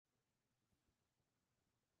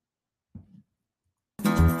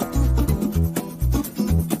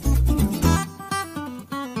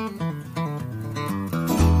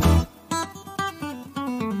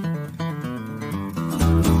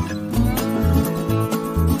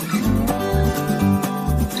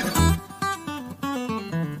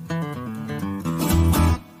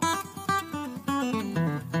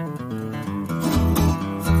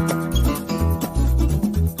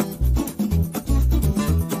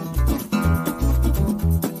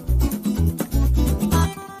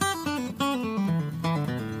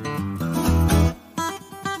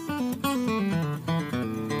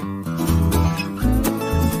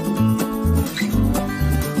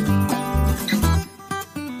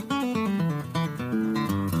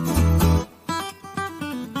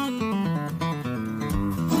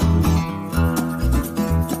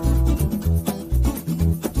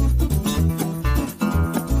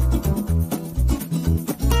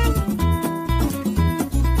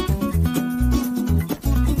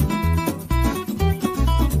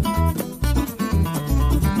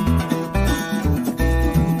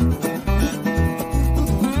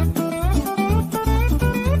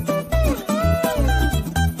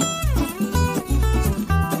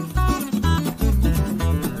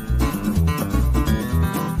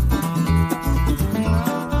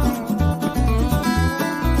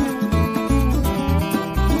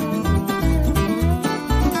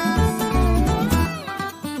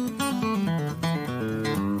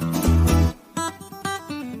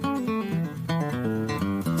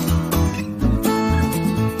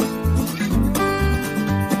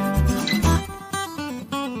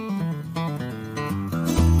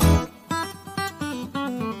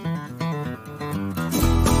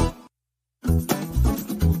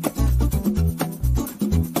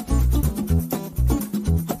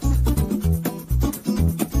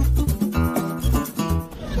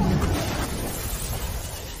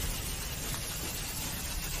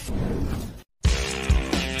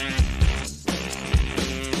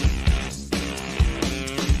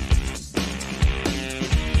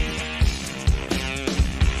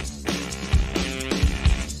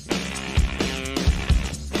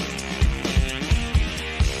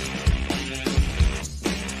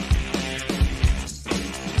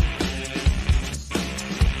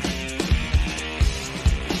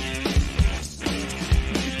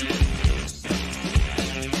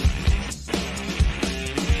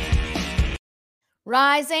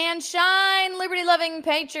Rise and shine, liberty-loving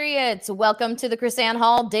patriots. Welcome to the KrisAnne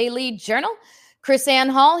Hall Daily Journal. KrisAnne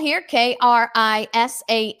Hall here,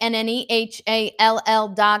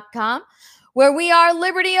 KrisAnnehall.com, where we are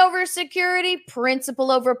liberty over security,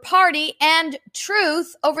 principle over party, and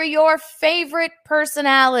truth over your favorite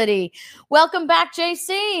personality. Welcome back,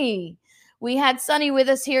 JC. We had Sunny with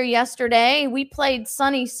us here yesterday. We played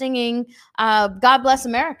Sunny singing God Bless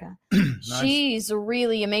America. Nice. She's a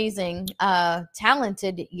really amazing,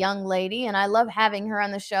 talented young lady, and I love having her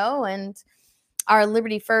on the show. And our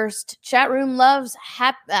Liberty First chat room loves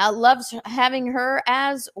having her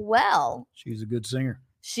as well. She's a good singer.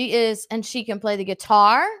 She is, and she can play the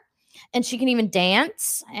guitar, and she can even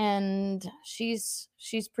dance, and she's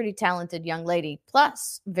pretty talented young lady.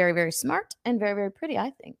 Plus, very, very smart and very, very pretty,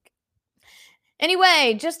 I think.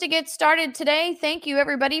 Anyway, just to get started today, thank you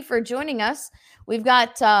everybody for joining us. We've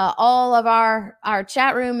got all of our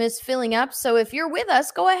chat room is filling up. So if you're with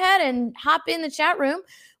us, go ahead and hop in the chat room.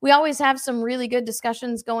 We always have some really good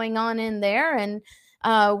discussions going on in there, and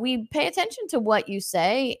we pay attention to what you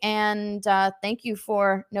say. And thank you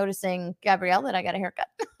for noticing, Gabrielle, that I got a haircut.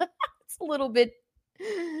 It's a little bit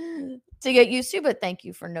to get used to, but thank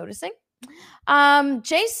you for noticing.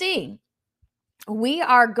 JC. We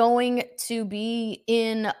are going to be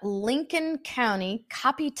in Lincoln County,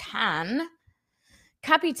 Capitan,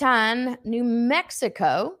 New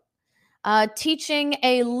Mexico, teaching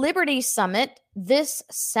a Liberty Summit this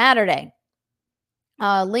Saturday.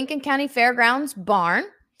 Lincoln County Fairgrounds Barn,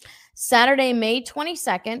 Saturday, May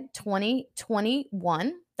 22nd,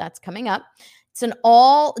 2021. That's coming up. It's an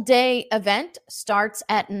all-day event, starts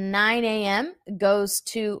at 9 a.m., goes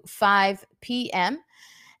to 5 p.m.,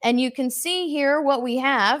 and you can see here what we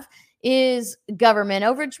have is government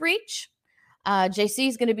overreach. JC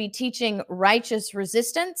is going to be teaching righteous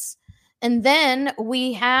resistance. And then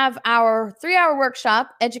we have our 3-hour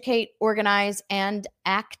workshop, Educate, Organize, and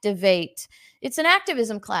Activate. It's an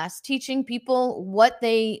activism class teaching people what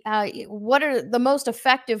are the most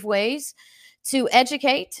effective ways to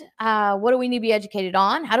educate. What do we need to be educated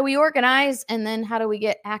on? How do we organize? And then how do we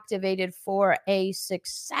get activated for a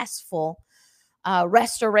successful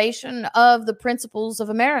restoration of the principles of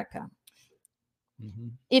America? Mm-hmm.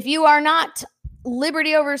 If you are not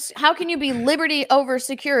how can you be liberty over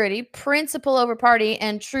security, principle over party,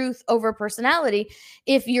 and truth over personality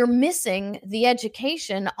if you're missing the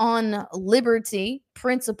education on liberty,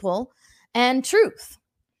 principle, and truth?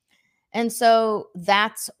 And so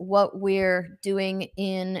that's what we're doing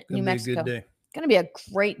in New Mexico. It's going to be a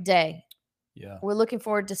great day. Yeah. We're looking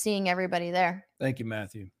forward to seeing everybody there. Thank you,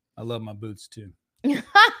 Matthew. I love my boots too.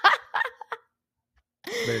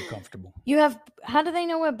 Very comfortable. How do they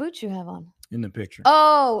know what boots you have on? In the picture.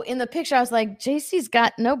 Oh, in the picture. I was like, JC's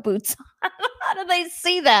got no boots. How do they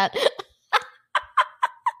see that?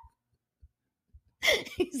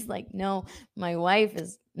 He's like, no, my wife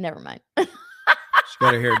is, never mind. She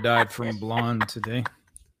got her hair dyed from blonde today.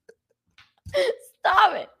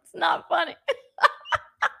 Stop it. It's not funny.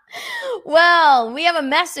 Well, we have a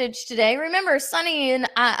message today. Remember, Sunny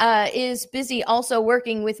is busy also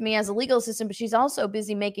working with me as a legal assistant, but she's also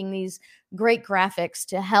busy making these great graphics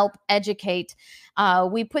to help educate.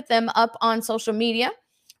 We put them up on social media.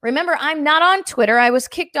 Remember, I'm not on Twitter. I was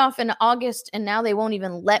kicked off in August, and now they won't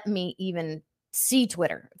even let me even see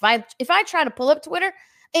Twitter. If I try to pull up Twitter,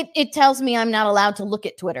 it tells me I'm not allowed to look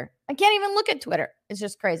at Twitter. I can't even look at Twitter. It's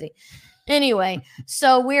just crazy. Anyway,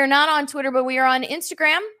 so we are not on Twitter, but we are on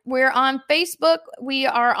Instagram. We're on Facebook. We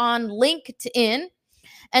are on LinkedIn.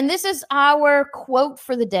 And this is our quote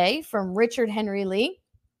for the day from Richard Henry Lee.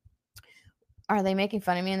 Are they making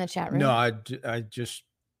fun of me in the chat room? No, I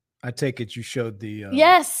take it you showed the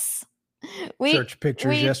yes, church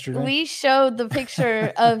pictures yesterday. We showed the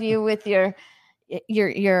picture of you with your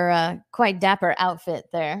quite dapper outfit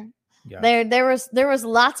there. Yeah. There was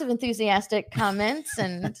lots of enthusiastic comments,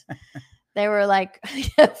 and they were like,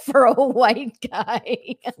 for a white guy.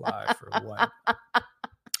 Fly for a white.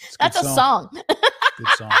 That's a song. Good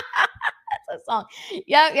song. That's a song.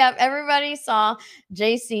 Yep. Everybody saw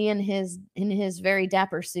JC in his very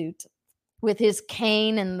dapper suit with his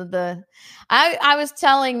cane and I was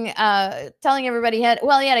telling everybody he had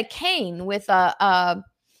a cane with a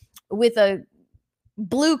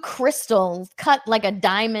blue crystal cut, like a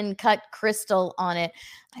diamond cut crystal on it.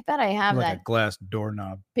 I bet I have like that a glass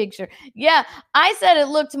doorknob picture. Yeah. I said it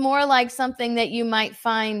looked more like something that you might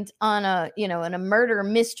find on in a murder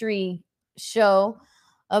mystery show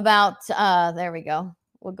about, there we go.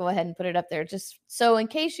 We'll go ahead and put it up there. Just so in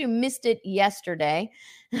case you missed it yesterday,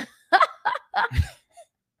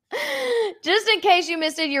 just in case you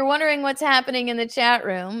missed it, you're wondering what's happening in the chat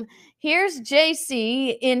room. Here's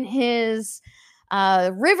JC in his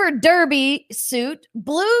River Derby suit,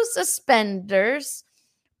 blue suspenders,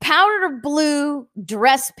 powder blue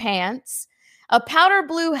dress pants, a powder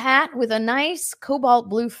blue hat with a nice cobalt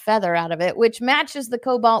blue feather out of it, which matches the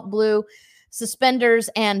cobalt blue suspenders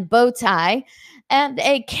and bow tie, and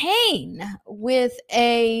a cane with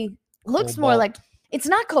a looks more like, it's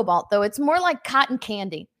not cobalt though, it's more like cotton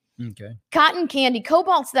candy. Okay. Cotton candy.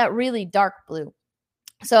 Cobalt's that really dark blue.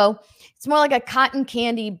 So it's more like a cotton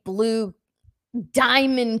candy blue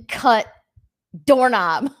diamond cut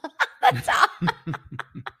doorknob. That's all.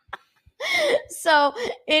 So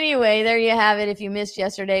anyway, there you have it. If you missed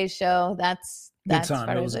yesterday's show, that's good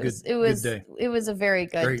time. It was a good, good day. It was a very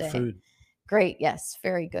good Great day. Food. Great, yes,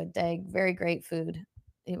 very good day. Very great food.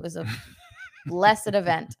 It was a blessed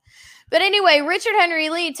event. But anyway, Richard Henry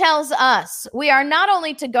Lee tells us we are not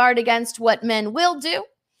only to guard against what men will do,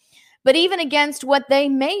 but even against what they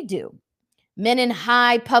may do. Men in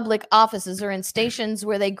high public offices are in stations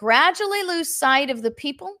where they gradually lose sight of the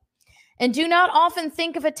people and do not often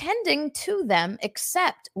think of attending to them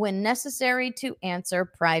except when necessary to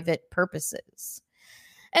answer private purposes.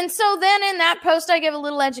 And so then in that post, I give a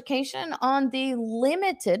little education on the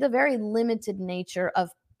very limited nature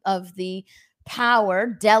of the power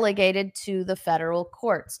delegated to the federal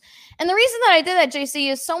courts. And the reason that I did that,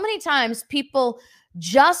 JC, is so many times people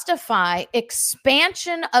justify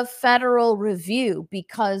expansion of federal review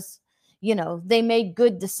because, they made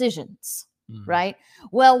good decisions, right?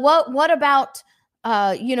 Well, what about,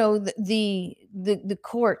 the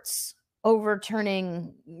courts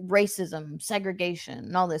overturning racism, segregation,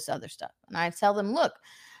 and all this other stuff? And I tell them, look,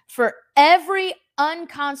 for every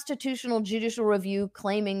unconstitutional judicial review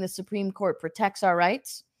claiming the Supreme Court protects our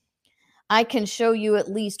rights, I can show you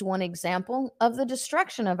at least one example of the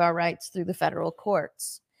destruction of our rights through the federal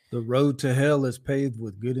courts. The road to hell is paved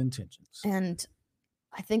with good intentions. And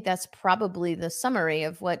I think that's probably the summary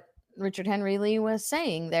of what Richard Henry Lee was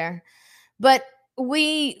saying there. But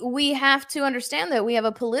we have to understand that we have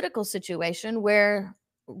a political situation where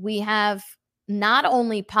we have not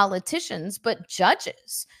only politicians, but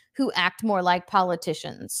judges who act more like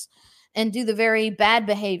politicians and do the very bad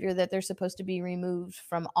behavior that they're supposed to be removed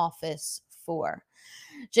from office for.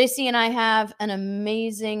 JC and I have an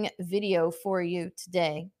amazing video for you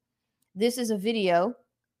today. This is a video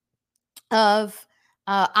of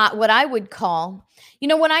what I would call,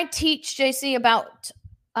 when I teach, JC, about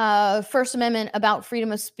First Amendment, about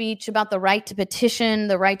freedom of speech, about the right to petition,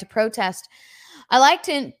 the right to protest, I like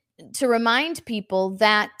to remind people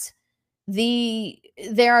that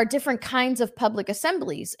there are different kinds of public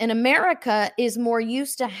assemblies, and America is more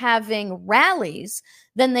used to having rallies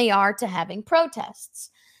than they are to having protests,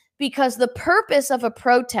 because the purpose of a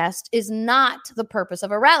protest is not the purpose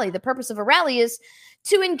of a rally. The purpose of a rally is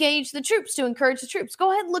to engage the troops, to encourage the troops.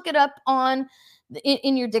 Go ahead, look it up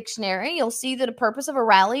in your dictionary. You'll see that a purpose of a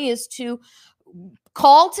rally is to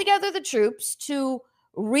call together the troops, to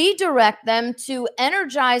redirect them, to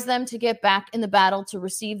energize them to get back in the battle, to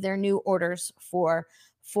receive their new orders for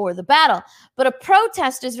the battle. But a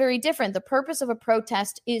protest is very different. The purpose of a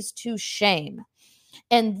protest is to shame.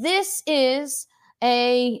 And this is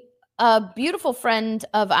a beautiful friend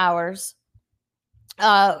of ours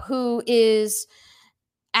who is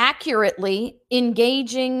accurately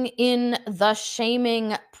engaging in the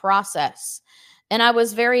shaming process. And I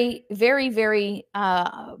was very, very, very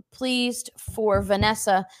pleased for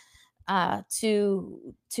Vanessa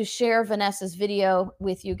to share Vanessa's video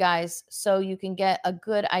with you guys so you can get a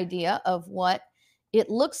good idea of what it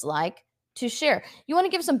looks like to share. You want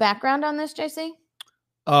to give some background on this, JC?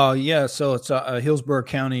 Yeah. So it's a Hillsborough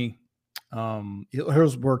County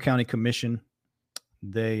Commission.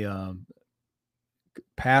 They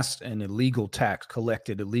passed an illegal tax,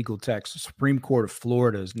 collected illegal tax. The Supreme Court of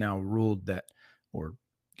Florida has now ruled that, or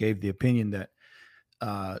gave the opinion that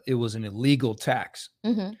it was an illegal tax.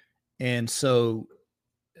 Mm-hmm. And so,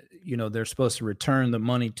 they're supposed to return the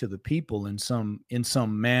money to the people in some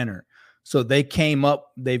manner. So they've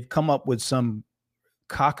come up with some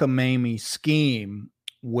cockamamie scheme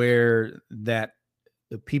where that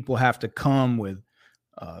the people have to come with,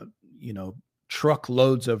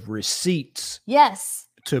 truckloads of receipts. Yes.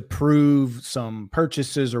 To prove some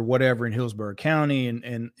purchases or whatever in Hillsborough County,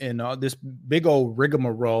 and this big old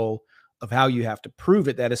rigmarole of how you have to prove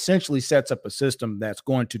it, that essentially sets up a system that's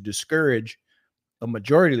going to discourage a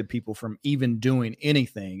majority of the people from even doing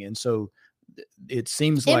anything. And so it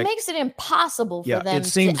seems like it makes it impossible for them. It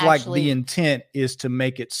seems like the intent is to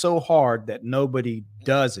make it so hard that nobody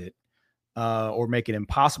does it, or make it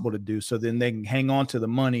impossible to do. So then they can hang on to the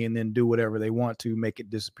money and then do whatever they want to make it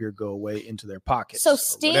disappear, go away into their pockets. So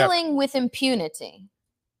stealing with impunity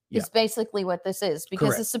is basically what this is,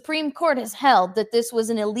 because the Supreme Court has held that this was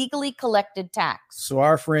an illegally collected tax. So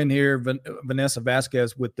our friend here, Vanessa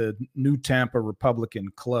Vasquez with the New Tampa Republican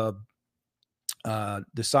Club,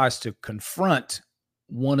 decides to confront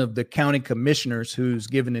one of the county commissioners who's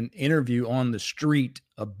given an interview on the street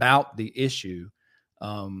about the issue.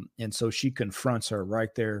 And so she confronts her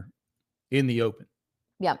right there in the open.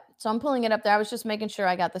 Yeah. So I'm pulling it up there. I was just making sure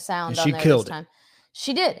I got the sound on there killed this time.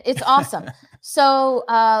 She did. It's awesome. So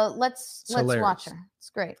let's hilarious. watch her. It's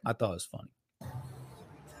great. I thought it was funny.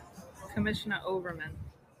 Commissioner Overman.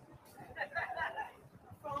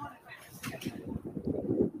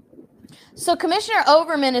 So Commissioner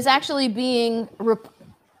Overman is actually being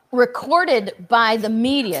recorded by the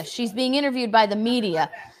media. She's being interviewed by the media.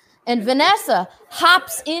 And Vanessa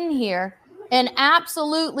hops in here and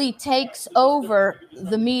absolutely takes over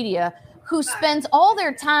the media, who spends all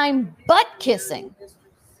their time butt kissing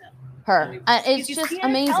her. It's just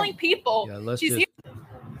amazing. Telling people,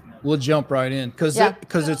 we'll jump right in because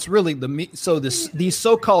it's really these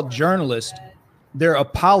so-called journalists, they're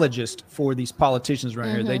apologists for these politicians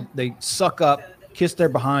right here. They suck up, kiss their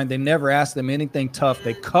behind. They never ask them anything tough.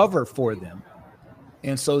 They cover for them.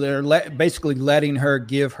 And so they're basically letting her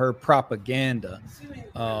give her propaganda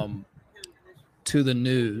to the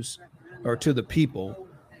news or to the people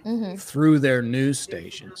through their news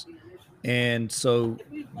stations. And so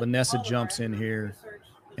Vanessa jumps in here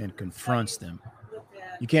and confronts them.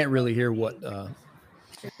 You can't really hear what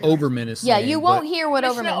Overman is saying. Yeah, you won't hear what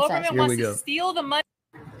Overman says. Here we go. Steal the money.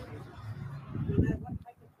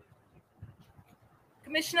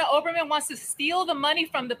 Commissioner Overman wants to steal the money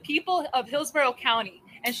from the people of Hillsborough County.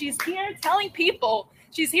 And she's here telling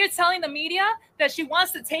the media that she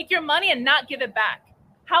wants to take your money and not give it back.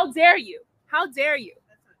 How dare you? How dare you?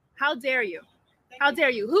 How dare you? How dare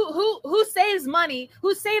you? Who saves money?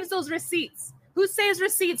 Who saves those receipts? Who saves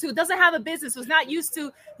receipts? Who doesn't have a business? Who's not used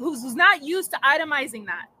to itemizing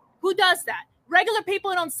that? Who does that? Regular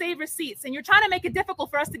people don't save receipts, and you're trying to make it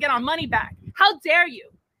difficult for us to get our money back. How dare you?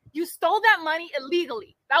 You stole that money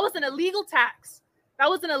illegally. That was an illegal tax.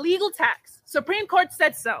 Supreme Court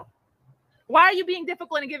said so. Why are you being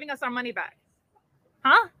difficult and giving us our money back?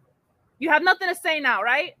 Huh? You have nothing to say now,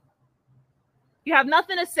 right? You have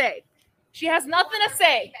nothing to say. She has nothing to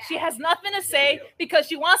say. She has nothing to say because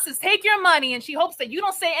she wants to take your money and she hopes that you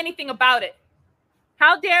don't say anything about it.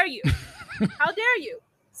 How dare you? How dare you?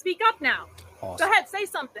 Speak up now. Awesome. Go ahead, say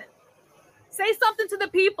something. Say something to the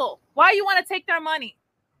people. Why you want to take their money?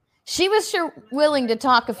 She was sure willing to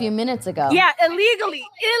talk a few minutes ago. Yeah, illegally.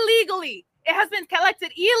 It has been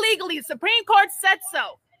collected illegally. The Supreme Court said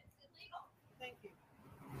so.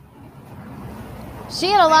 She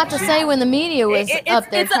had a lot to say when the media was up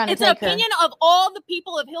there trying to take her. It's an opinion of all the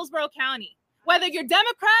people of Hillsborough County. Whether you're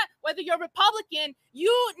Democrat, whether you're Republican,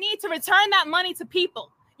 you need to return that money to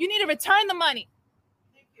people. You need to return the money.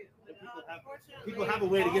 People have a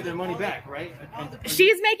way to get their money back, right?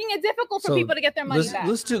 She's making it difficult for people to get their money back.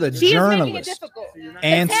 Let's do the journalist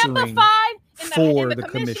answering the Tampa 5 for in the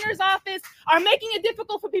commissioner's office are making it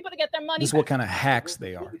difficult for people to get their money back. This is what kind of hacks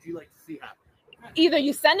they are. What would you like to see happen? Either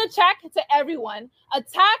you send a check to everyone, a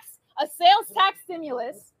sales tax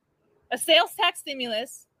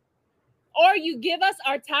stimulus, or you give us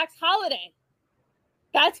our tax holiday.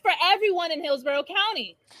 That's for everyone in Hillsborough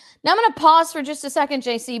County. Now I'm going to pause for just a second,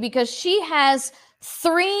 JC, because she has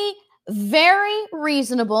 3 very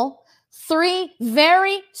reasonable, 3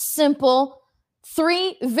 very simple,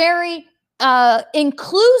 3 very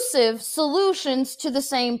inclusive solutions to the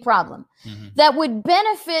same problem that would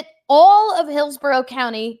benefit all of Hillsborough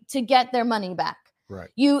County to get their money back. Right.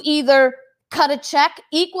 You either cut a check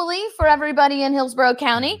equally for everybody in Hillsborough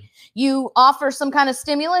County, you offer some kind of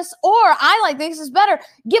stimulus, or I think this is better,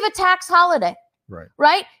 give a tax holiday.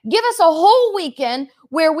 Right? Give us a whole weekend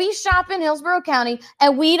where we shop in Hillsborough County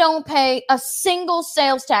and we don't pay a single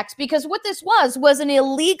sales tax, because what this was an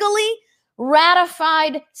illegally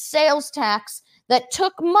ratified sales tax that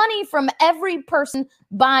took money from every person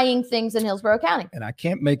buying things in Hillsborough County. And I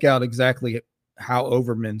can't make out exactly how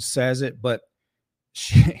Overman says it, but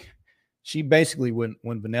she basically, when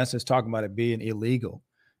Vanessa is talking about it being illegal,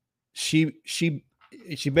 she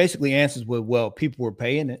basically answers with, well, people were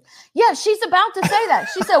paying it. Yeah, she's about to say that.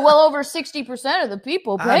 She said, well, over 60% of the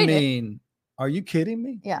people paid it. Are you kidding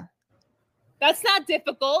me? Yeah. That's not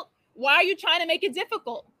difficult. Why are you trying to make it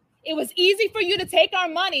difficult? It was easy for you to take our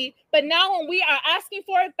money, but now when we are asking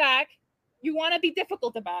for it back, you want to be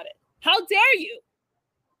difficult about it. How dare you?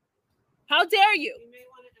 How dare you? You may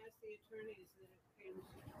want to ask the attorney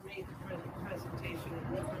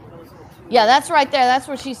Yeah, that's right there. That's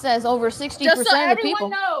what she says. Over 60% Just so of the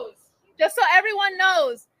people. Just so everyone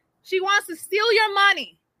knows, she wants to steal your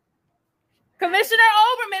money. Commissioner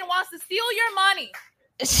Overman wants to steal your money.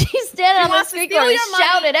 She's standing on the street corner,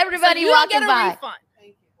 shouted, everybody so walking by. Refund.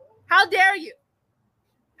 How dare you?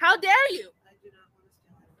 How dare you?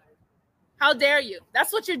 How dare you?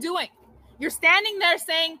 That's what you're doing. You're standing there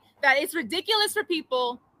saying that it's ridiculous for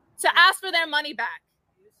people to ask for their money back.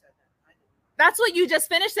 That's what you just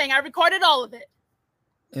finished saying. I recorded all of it.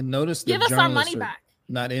 And notice give us our money back.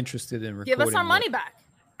 Not interested in recording. Give us our money back.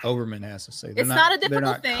 Overman has to say. It's not a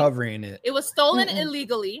difficult thing. Covering it. It was stolen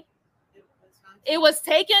illegally. It was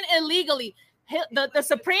taken illegally. The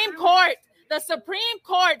Supreme Court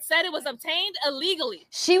said it was obtained illegally.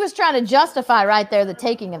 She was trying to justify right there the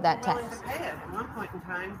taking of that tax.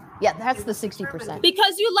 Yeah, that's the 60%.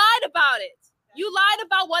 Because you lied about it. You lied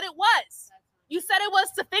about what it was. You said it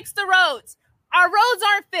was to fix the roads. Our roads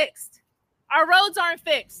aren't fixed. Our roads aren't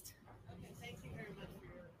fixed.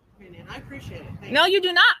 I appreciate it. No, you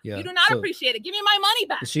do not. Yeah, you do not appreciate it. Give me my money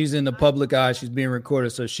back. She's in the public eye. She's being recorded,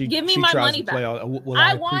 so she give me she my tries money to back. play all. Well,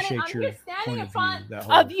 I appreciate your standing in point front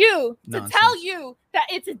of you to tell you that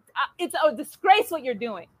it's a disgrace what you're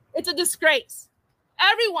doing. It's a disgrace.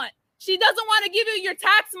 Everyone, she doesn't want to give you your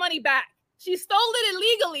tax money back. She stole it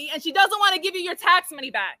illegally, and she doesn't want to give you your tax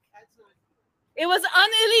money back. It was an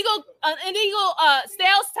illegal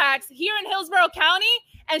sales tax here in Hillsborough County,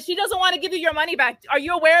 and she doesn't want to give you your money back. Are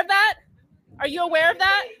you aware of that? Are you aware of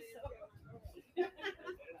that?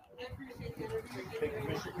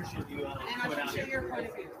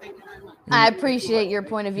 I appreciate your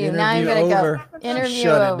point of view. Now I'm going to go. Interview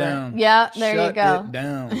Shut over. It down. Yeah, there you go. It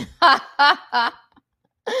down.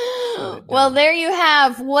 Well, there you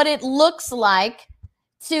have what it looks like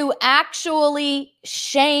to actually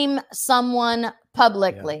shame someone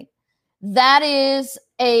publicly. Yeah. That is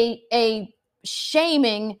a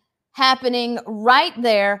shaming happening right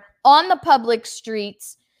there on the public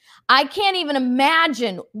streets. I can't even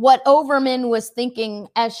imagine what Overman was thinking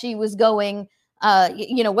as she was going,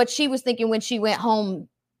 what she was thinking when she went home.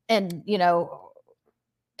 And, the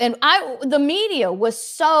media was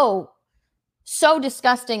so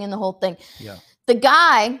disgusting in the whole thing. Yeah. The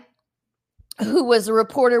guy who was a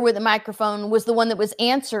reporter with a microphone was the one that was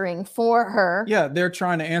answering for her. Yeah, they're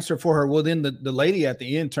trying to answer for her. Well, then the lady at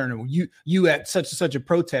the end turned, you at such and such a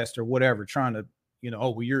protest or whatever, trying to,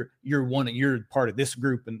 you're part of this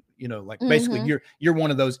group, and basically you're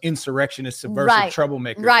one of those insurrectionists, subversive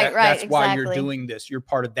troublemakers. Right, that's exactly. why you're doing this. You're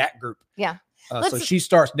part of that group. Yeah. So she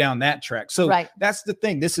starts down that track. So that's the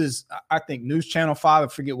thing. This is, I think, News Channel 5. I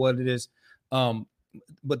forget what it is.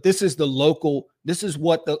 But this is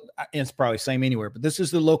it's probably same anywhere, but this is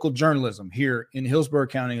the local journalism here in Hillsborough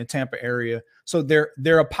County and Tampa area. So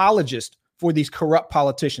they're apologists for these corrupt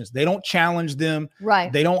politicians. They don't challenge them.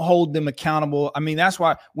 Right. They don't hold them accountable. I mean, that's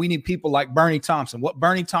why we need people like Bernie Thompson. What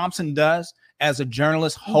Bernie Thompson does as a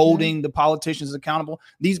journalist, holding the politicians accountable.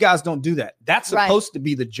 These guys don't do that. That's supposed to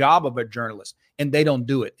be the job of a journalist, and they don't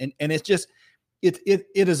do it. And it's just, it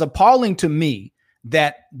is appalling to me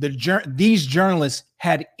that these journalists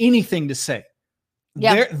had anything to say.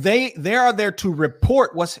 Yeah. They are there to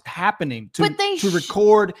report what's happening, to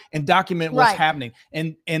record and document what's happening.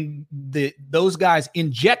 And those guys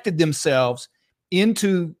injected themselves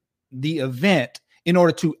into the event in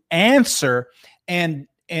order to answer and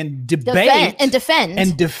debate and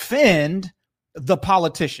defend the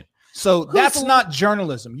politician. So that's not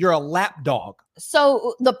journalism. You're a lapdog.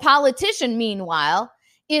 So the politician, meanwhile,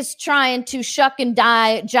 is trying to shuck and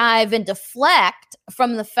jive and deflect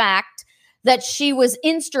from the fact that she was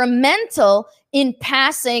instrumental in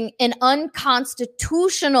passing an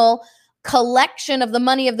unconstitutional collection of the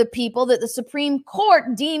money of the people that the Supreme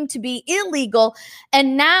Court deemed to be illegal.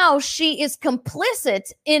 And now she is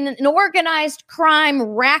complicit in an organized crime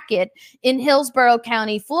racket in Hillsborough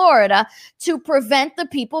County, Florida, to prevent the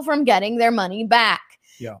people from getting their money back.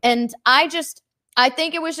 Yeah. And I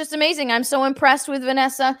think it was just amazing. I'm so impressed with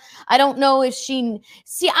Vanessa. I don't know if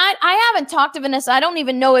I haven't talked to Vanessa. I don't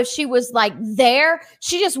even know if she was like there.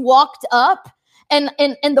 She just walked up and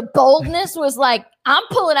the boldness was like, I'm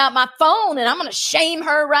pulling out my phone and I'm going to shame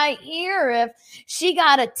her right here. If she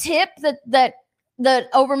got a tip that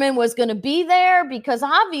Overman was going to be there, because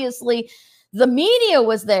obviously the media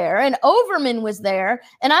was there and Overman was there.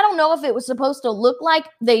 And I don't know if it was supposed to look like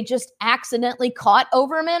they just accidentally caught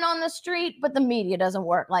Overman on the street, but the media doesn't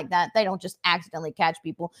work like that. They don't just accidentally catch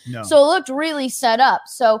people. No. So it looked really set up.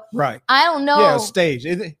 So I don't know. Yeah, staged.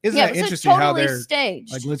 Isn't that interesting how they're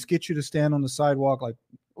staged? Like, let's get you to stand on the sidewalk. Like,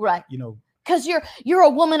 because you're a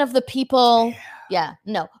woman of the people. Yeah,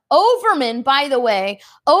 no. Overman, by the way,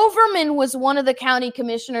 Overman was one of the county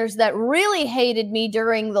commissioners that really hated me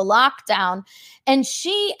during the lockdown. And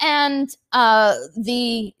she and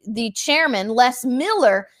the chairman, Les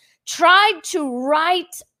Miller, tried to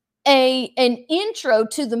write an intro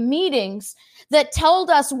to the meetings that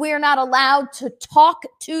told us we're not allowed to talk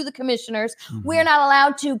to the commissioners. Mhm. We're not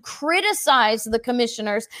allowed to criticize the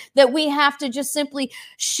commissioners, that we have to just simply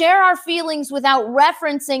share our feelings without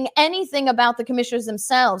referencing anything about the commissioners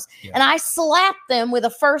themselves. Yeah. And I slapped them with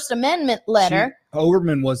a First Amendment letter.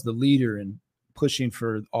 Overman was the leader in pushing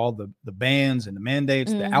for all the bans and the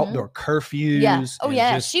mandates, the outdoor curfews. Yeah. Oh, and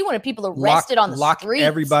yeah. just She wanted people arrested on the lock streets.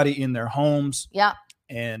 everybody in their homes. Yeah.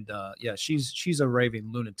 And she's a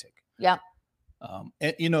raving lunatic. Yeah.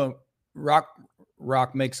 And you know, Rock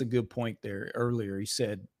makes a good point there earlier. He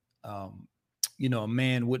said, you know, a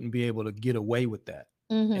man wouldn't be able to get away with that.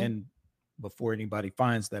 And before anybody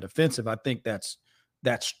finds that offensive, I think that's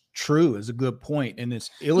true, is a good point. And it's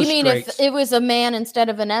illustrates. You mean if it was a man instead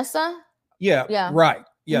of Vanessa? Yeah. Yeah. Right.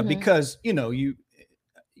 Yeah. Because, you know, you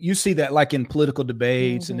see that like in political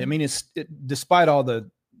debates. And I mean, despite all the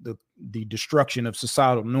destruction of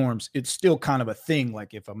societal norms, it's still kind of a thing.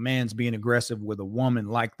 Like if a man's being aggressive with a woman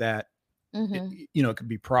like that, it could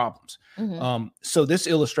be problems. So this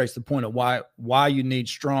illustrates the point of why you need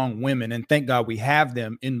strong women, and thank God we have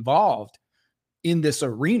them involved in this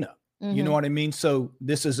arena. You know what I mean? So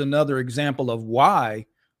this is another example of why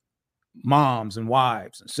moms and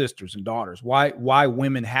wives and sisters and daughters, why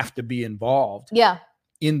women have to be involved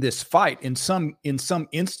in this fight. In some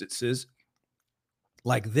instances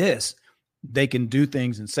like this, they can do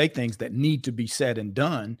things and say things that need to be said and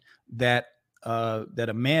done that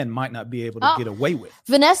a man might not be able to get away with.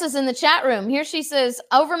 Vanessa's in the chat room. Here she says,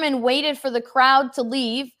 Overman waited for the crowd to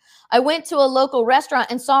leave. I went to a local restaurant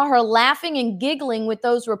and saw her laughing and giggling with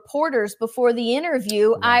those reporters before the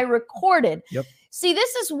interview I recorded. Yep. See,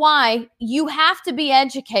 this is why you have to be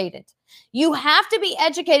educated. You have to be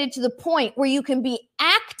educated to the point where you can be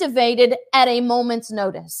activated at a moment's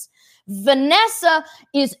notice. Vanessa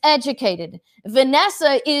is educated.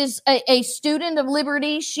 Vanessa is a student of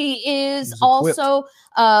liberty. She is also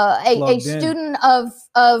a student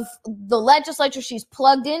of the legislature. She's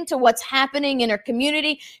plugged into what's happening in her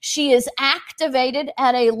community. She is activated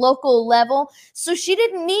at a local level. So she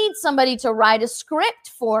didn't need somebody to write a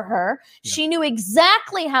script for her. Yeah. She knew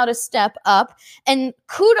exactly how to step up. And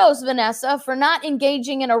kudos, Vanessa, for not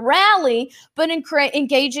engaging in a rally, but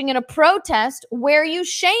engaging in a protest where you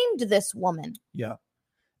shamed this woman. Yeah.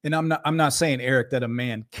 And I'm not saying, Eric, that a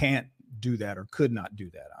man can't do that or could not do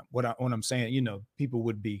that. What I'm saying, you know, people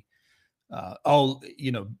would be,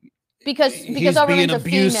 because he's being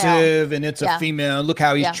abusive and it's a female. Look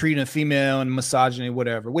how he's treating a female and misogyny,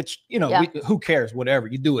 whatever. Which, you know, who cares? Whatever,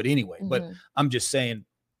 you do it anyway. But I'm just saying,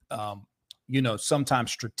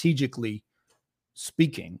 sometimes strategically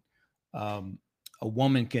speaking, a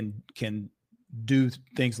woman can do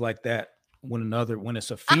things like that when it's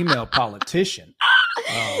a female politician.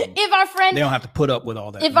 If our friend, they don't have to put up with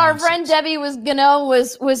all that. If nonsense. Our friend Debbie was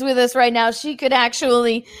with us right now, she could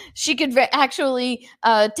actually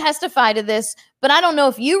testify to this. But I don't know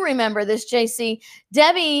if you remember this, JC.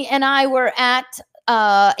 Debbie and I were at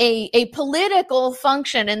a political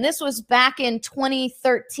function, and this was back in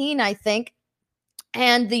 2013, I think.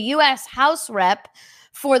 And the U.S. House rep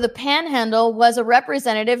for the Panhandle was a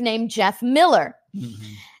representative named Jeff Miller,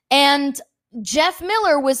 and Jeff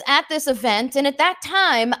Miller was at this event, and at that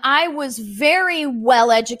time, I was very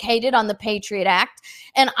well educated on the Patriot Act,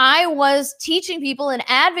 and I was teaching people and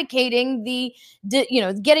advocating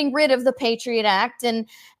getting rid of the Patriot Act,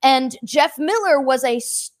 and Jeff Miller was a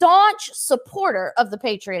staunch supporter of the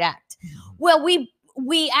Patriot Act. Well,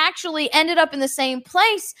 we actually ended up in the same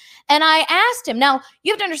place. And I asked him, now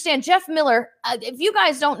you have to understand, Jeff Miller, if you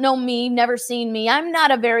guys don't know me, never seen me, I'm not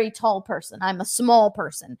a very tall person. I'm a small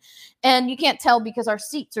person. And you can't tell because our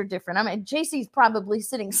seats are different. I mean, JC's probably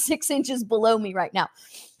sitting 6 inches below me right now.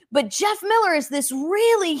 But Jeff Miller is this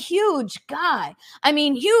really huge guy. I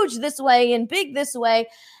mean, huge this way and big this way.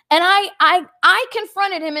 And I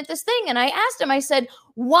confronted him at this thing, and I asked him, I said,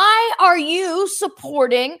 why are you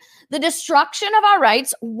supporting the destruction of our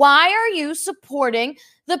rights? Why are you supporting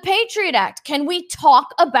the Patriot Act? Can we talk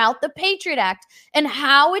about the Patriot Act and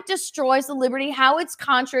how it destroys the liberty, how it's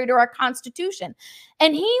contrary to our Constitution?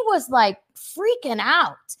 And he was like freaking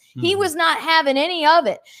out. He was not having any of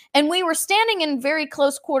it. And we were standing in very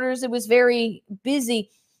close quarters. It was very busy.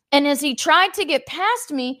 And as he tried to get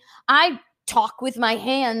past me, I talk with my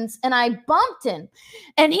hands, and I bumped him.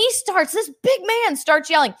 And this big man starts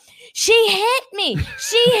yelling, "She hit me.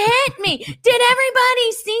 She hit me. Did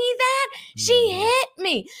everybody see that? She hit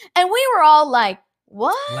me." And we were all like,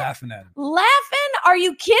 "What?" Laughing at him. Laughing? Are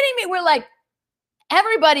you kidding me? We're like,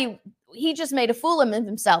 everybody, he just made a fool of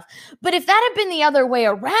himself. But if that had been the other way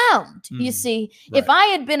around, you see, if I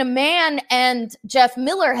had been a man and Jeff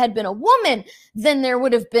Miller had been a woman, then there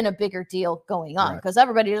would have been a bigger deal going on, because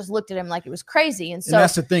everybody just looked at him like it was crazy. And so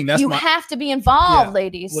that's the thing. You have to be involved,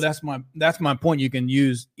 ladies. Well, that's my point. You can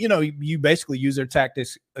use, you basically use their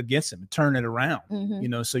tactics against them and turn it around,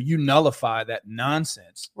 so you nullify that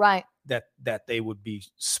nonsense that they would be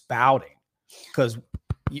spouting, because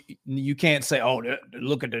you can't say, "Oh,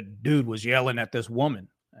 look at the dude was yelling at this woman."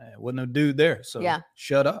 Wasn't no dude there. So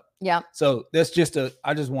shut up. Yeah. So that's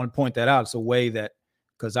I just want to point that out. It's a way that,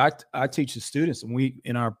 because I teach the students, and we,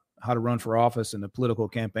 in our how to run for office in the political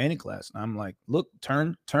campaigning class, and I'm like, look,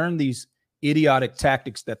 turn these idiotic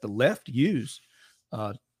tactics that the left use,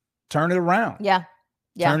 turn it around. Yeah.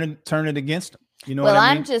 Turn it against them. You know what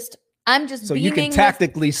I mean? I'm just so you can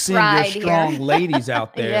tactically send your strong ladies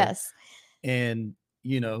out there. Yes. And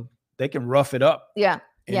they can rough it up. Yeah.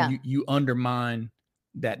 And you undermine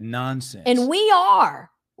that nonsense. And we are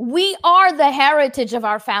the heritage of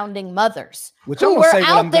our founding mothers, who were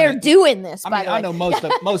out there doing this. I know most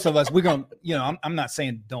of us, we're going to, I'm not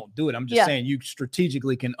saying don't do it. I'm just saying you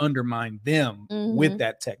strategically can undermine them with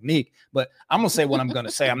that technique. But I'm going to say what I'm going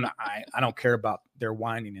to say. I don't care about their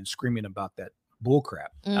whining and screaming about that bull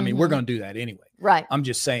crap. I mean, we're going to do that anyway. Right. I'm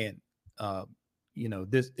just saying,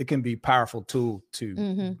 it can be a powerful tool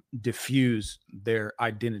to diffuse their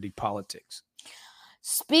identity politics.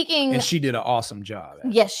 And she did an awesome job.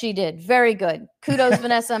 Yes, she did. Very good. Kudos,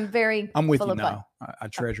 Vanessa. I'm with you now. I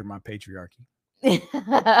treasure my patriarchy.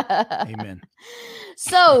 Amen.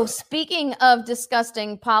 So, speaking of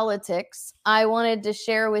disgusting politics, I wanted to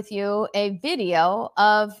share with you a video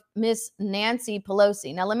of Miss Nancy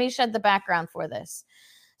Pelosi. Now, let me shed the background for this.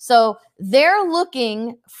 So, they're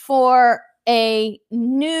looking for a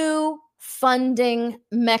new funding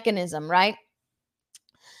mechanism, right?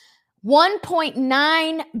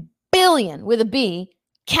 1.9 billion with a B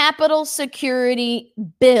capital security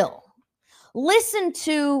bill. Listen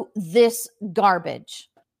to this garbage.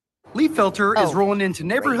 Leaf filter is rolling into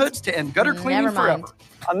neighborhoods to end gutter cleaning forever.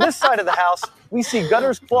 On this side of the house, we see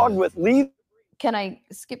gutters clogged with leaves. Can I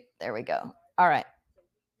skip? There we go. All right.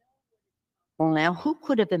 Well, now, who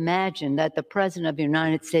could have imagined that the President of the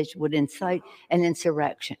United States would incite an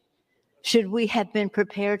insurrection? Should we have been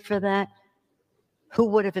prepared for that? Who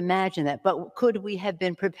would have imagined that? But could we have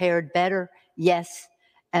been prepared better? Yes.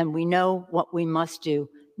 And we know what we must do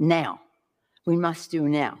now. We must do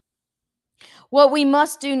now. What we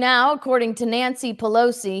must do now, according to Nancy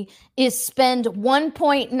Pelosi, is spend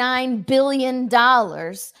 $1.9 billion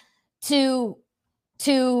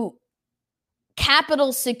to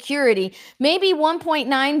Capitol security. Maybe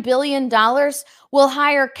 $1.9 billion will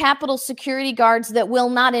hire Capitol security guards that will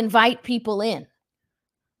not invite people in.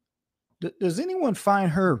 Does anyone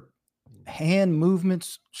find her hand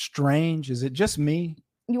movements strange? Is it just me?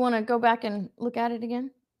 You want to go back and look at it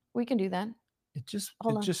again? We can do that. It just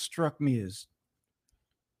struck me as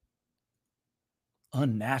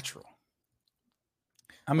unnatural.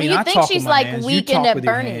 I mean, you think she's like Weekend at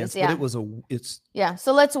Bernie's, but yeah.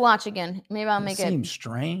 So let's watch again. Maybe I'll make it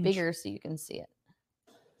strange, bigger so you can see it.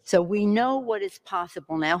 So we know what is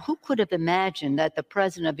possible now. Who could have imagined that the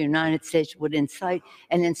President of the United States would incite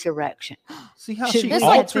an insurrection? See how she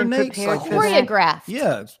alternates? Choreographed.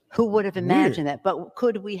 Yeah. Who would have imagined that? But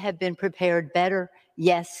could we have been prepared better?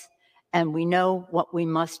 Yes. And we know what we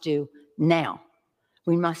must do now.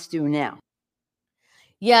 We must do now.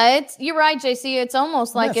 Yeah, you're right, JC. It's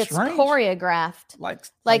almost like it's strange? Choreographed.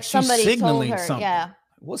 Like somebody signaling told her. Something. Yeah.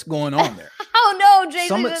 What's going on there? Oh no,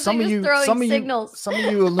 JC! Some of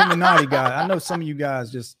you Illuminati guys. I know some of you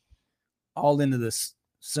guys just all into this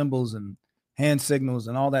symbols and hand signals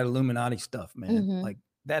and all that Illuminati stuff, man. Like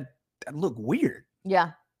that looked weird.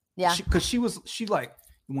 Yeah, yeah. Because she like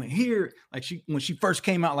went here, like when she first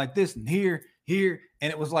came out like this, and here,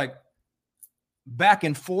 and it was like back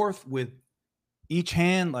and forth with each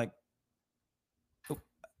hand, like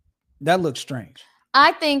that looked strange.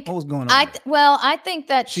 I think what was going on. I think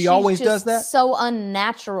that she always does that. So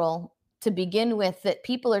unnatural to begin with that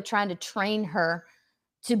people are trying to train her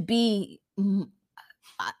to be,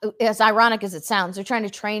 as ironic as it sounds, they're trying to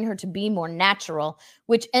train her to be more natural,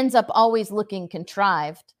 which ends up always looking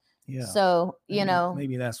contrived. Yeah. So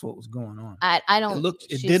maybe that's what was going on. I don't.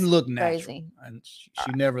 It didn't look natural, crazy. and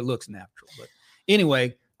she never looks natural. But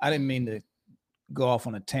anyway, I didn't mean to go off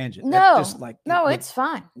on a tangent. No, That's just like, it's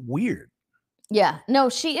fine. Weird. Yeah, no,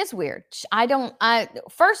 she is weird.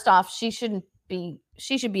 First off, she should be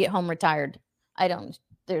at home retired.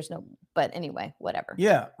 But anyway, whatever.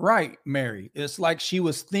 Yeah, right, Mary. It's like she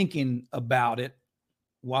was thinking about it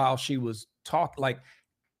while she was talking. Like,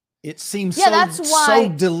 it seems so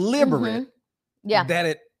deliberate. Yeah. That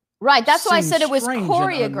it Right. That's why I said it was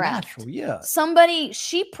choreographed. Yeah.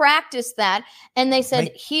 She practiced that, and they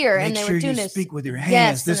said and they were doing this. Speak with your hands.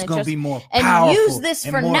 Yes, this is going to be more and powerful. Use this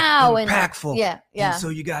for now. Impactful. Yeah. And so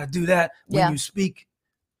you got to do that when you speak.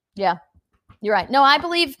 Yeah. You're right. No, I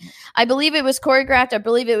believe it was choreographed. I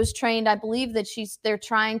believe it was trained. I believe that they're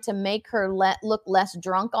trying to make her look less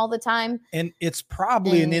drunk all the time. And it's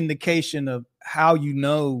probably an indication of how you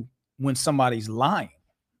know when somebody's lying.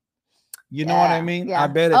 You know what I mean? Yeah. I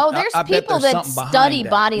bet. There's people that study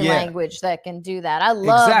body language that can do that. I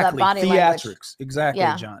love that body language. Theatrics. Exactly,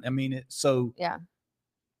 John. I mean, it's so. Yeah.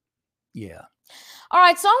 Yeah. All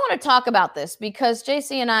right, so I want to talk about this because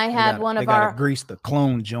JC and I had one of our grease the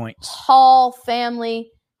clone joints. Hall family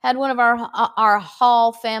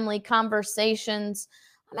Hall family conversations.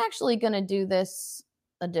 I'm actually going to do this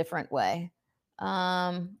a different way.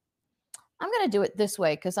 I'm going to do it this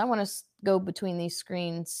way because I want to go between these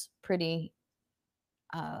screens pretty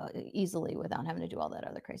easily without having to do all that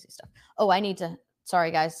other crazy stuff. Oh,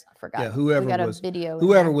 sorry guys, I forgot. Yeah,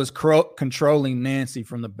 whoever was controlling Nancy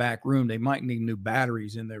from the back room, they might need new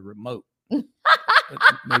batteries in their remote.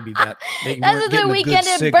 Maybe that's the weekend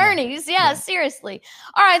at Bernie's. Yeah, seriously.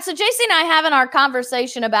 All right, so JC and I having our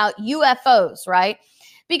conversation about UFOs, right?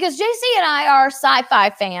 Because JC and I are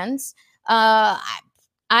sci-fi fans.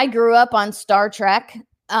 I grew up on Star Trek,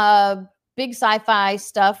 big sci-fi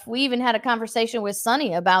stuff. We even had a conversation with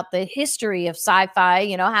Sonny about the history of sci-fi,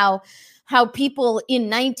 you know, how people in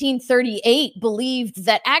 1938 believed,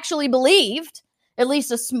 at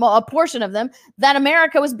least a portion of them, that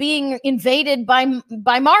America was being invaded by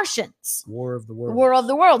Martians. War of the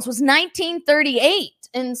Worlds was 1938.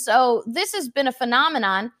 And so this has been a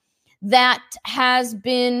phenomenon that has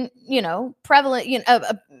been, prevalent,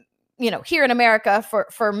 here in America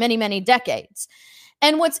for many, many decades.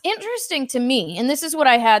 And what's interesting to me, and this is what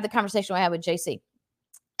the conversation I had with JC,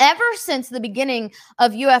 ever since the beginning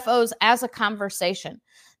of UFOs as a conversation,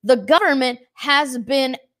 the government has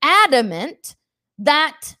been adamant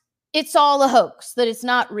that it's all a hoax, that it's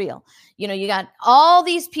not real. You got all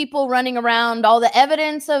these people running around, all the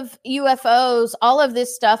evidence of UFOs, all of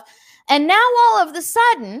this stuff. And now all of the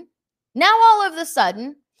sudden,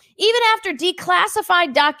 even after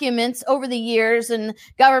declassified documents over the years and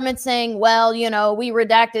government saying, well, we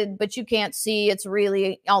redacted, but you can't see, it's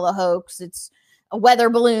really all a hoax. It's a weather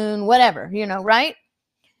balloon, whatever, right?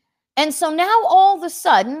 And so now all of a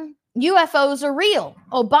sudden, UFOs are real.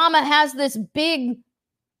 Obama has this big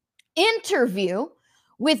interview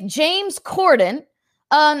with James Corden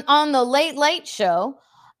on the Late Late Show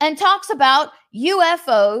and talks about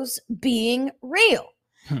UFOs being real.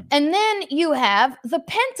 And then you have the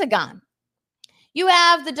Pentagon. You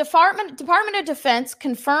have the Department of Defense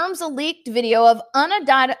confirms a leaked video of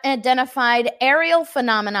unidentified aerial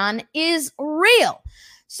phenomenon is real.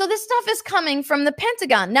 So this stuff is coming from the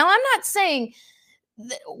Pentagon. Now, I'm not saying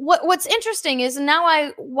what's interesting is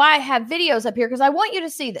why I have videos up here, because I want you to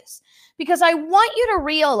see this, because I want you to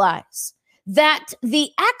realize that the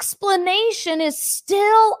explanation is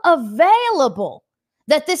still available,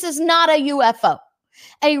 that this is not a UFO.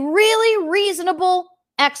 A really reasonable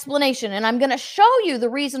explanation. And I'm going to show you the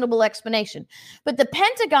reasonable explanation. But the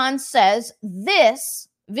Pentagon says this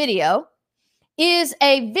video is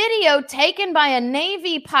a video taken by a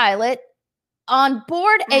Navy pilot on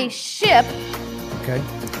board a ship. Okay.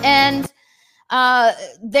 And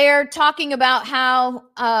they're talking about how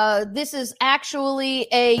this is actually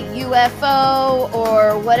a UFO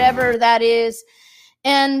or whatever that is.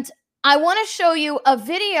 And I want to show you a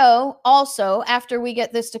video also after we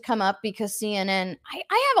get this to come up, because CNN, I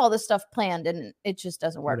have all this stuff planned and it just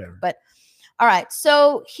doesn't work. Whatever. But all right.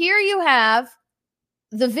 So here you have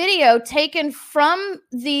the video taken from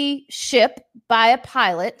the ship by a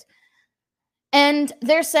pilot. And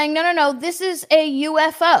they're saying, no, this is a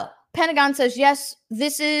UFO. Pentagon says, yes,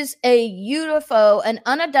 this is a UFO, an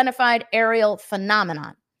unidentified aerial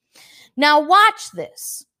phenomenon. Now watch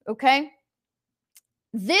this, okay?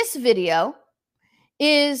 This video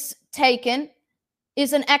is an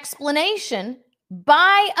explanation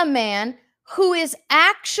by a man who is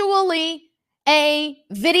actually a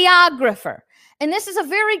videographer. And this is a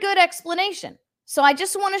very good explanation. So I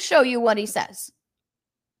just want to show you what he says.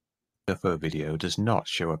 UFO video does not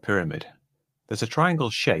show a pyramid. There's a triangle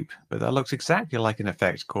shape, but that looks exactly like an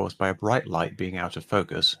effect caused by a bright light being out of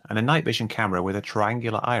focus and a night vision camera with a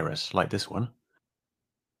triangular iris, like this one,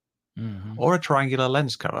 or a triangular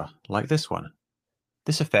lens cover, like this one.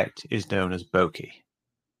 This effect is known as bokeh.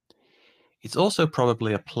 It's also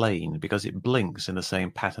probably a plane because it blinks in the same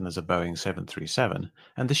pattern as a Boeing 737,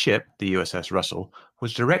 and the ship, the USS Russell,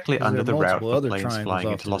 was directly under the route for planes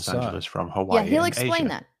flying into Los Angeles from Hawaii Yeah, he'll and explain Asia.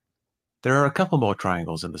 that. There are a couple more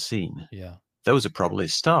triangles in the scene. Yeah. Those are probably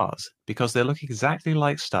stars, because they look exactly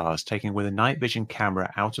like stars taken with a night vision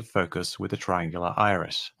camera out of focus with a triangular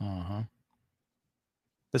iris.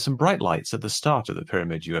 There's some bright lights at the start of the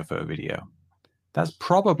pyramid UFO video. That's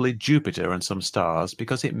probably Jupiter and some stars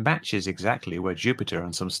because it matches exactly where Jupiter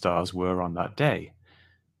and some stars were on that day.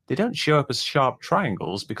 They don't show up as sharp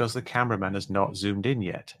triangles because the cameraman has not zoomed in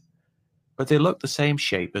yet. But they look the same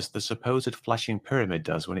shape as the supposed flashing pyramid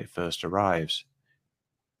does when it first arrives.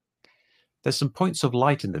 There's some points of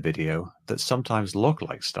light in the video that sometimes look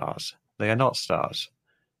like stars. They are not stars.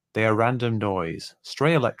 They are random noise,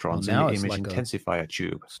 stray electrons in the image intensifier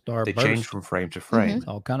tube. They change from frame to frame.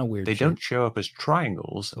 All kind of weird. They don't show up as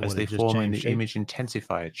triangles as they form in the image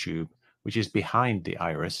intensifier tube, which is behind the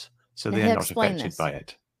iris, so they are not affected by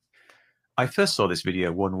it. I first saw this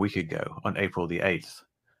video 1 week ago, on April the 8th.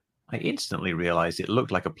 I instantly realized it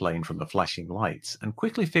looked like a plane from the flashing lights, and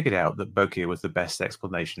quickly figured out that bokeh was the best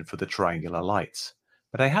explanation for the triangular lights.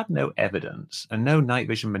 But I had no evidence, and no night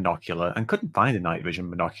vision binocular, and couldn't find a night vision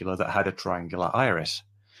binocular that had a triangular iris.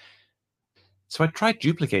 So I tried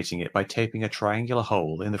duplicating it by taping a triangular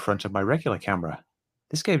hole in the front of my regular camera.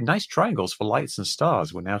 This gave nice triangles for lights and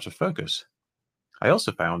stars when out of focus. I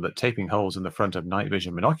also found that taping holes in the front of night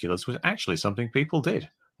vision binoculars was actually something people did,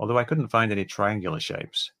 although I couldn't find any triangular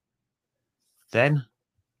shapes. Then,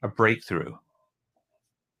 a breakthrough.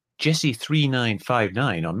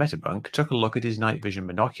 Jesse3959 on Metabunk took a look at his night vision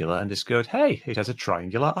binocular and discovered, hey, it has a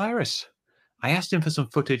triangular iris. I asked him for some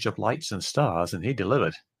footage of lights and stars, and he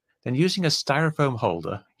delivered. Then, using a styrofoam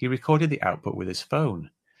holder, he recorded the output with his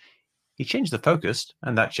phone. He changed the focus,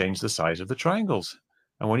 and that changed the size of the triangles.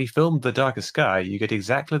 And when he filmed the darker sky, you get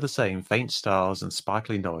exactly the same faint stars and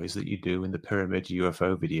sparkly noise that you do in the pyramid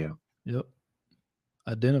UFO video. Yep.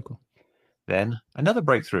 Identical. Then, another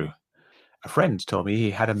breakthrough. A friend told me he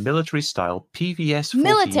had a military-style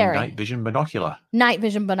PVS-14 night vision binocular. Night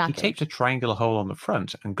vision binocular. He taped a triangular hole on the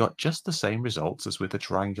front and got just the same results as with the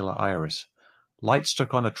triangular iris. Light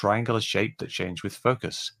struck on a triangular shape that changed with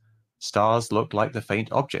focus. Stars looked like the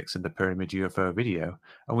faint objects in the pyramid UFO video,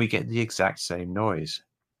 and we get the exact same noise.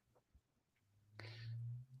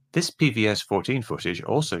 This PVS-14 footage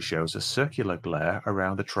also shows a circular glare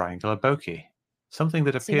around the triangular bokeh, something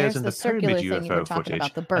that appears in the pyramid UFO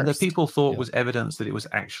footage, and that people thought was evidence that it was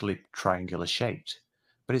actually triangular shaped.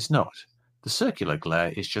 But it's not. The circular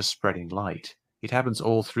glare is just spreading light. It happens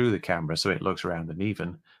all through the camera, so it looks round and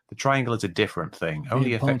even. The triangle is a different thing,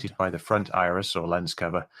 only affected by the front iris or lens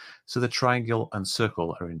cover, so the triangle and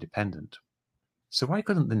circle are independent. So why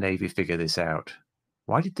couldn't the Navy figure this out?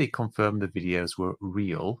 Why did they confirm the videos were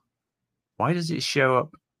real? Why does it show up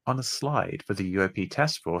on a slide for the UAP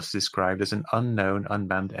task force described as an unknown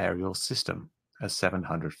unmanned aerial system at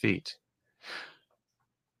 700 feet?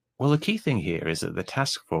 Well, the key thing here is that the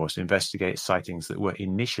task force investigates sightings that were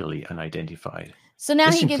initially unidentified. So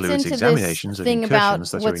now he gets into this thing about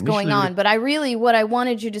what's going on. But what I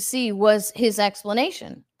wanted you to see was his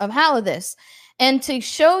explanation of how this, and to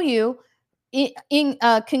show you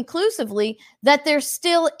conclusively that there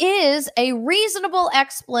still is a reasonable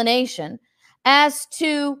explanation as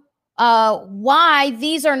to why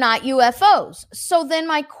these are not UFOs. So then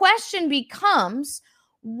my question becomes,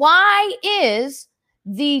 why is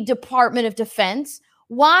the Department of Defense,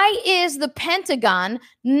 why is the Pentagon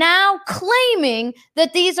now claiming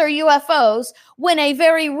that these are UFOs when a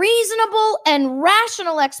very reasonable and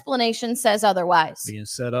rational explanation says otherwise? Being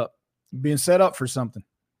set up for something.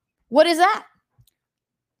 What is that?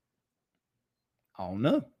 I don't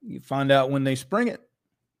know. You find out when they spring it.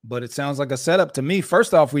 But it sounds like a setup to me.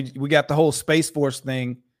 First off, we got the whole Space Force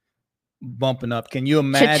thing bumping up. Can you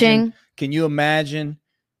imagine? Cha-ching. Can you imagine?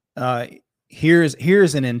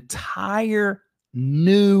 Here's an entire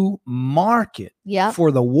new market for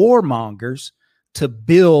the warmongers to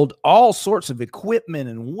build all sorts of equipment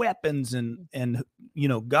and weapons and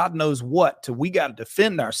God knows what. We got to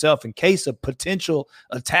defend ourselves in case of potential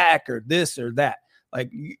attack or this or that.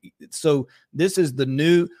 So this is the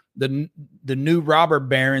new robber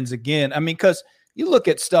barons again. I mean, because you look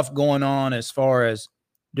at stuff going on as far as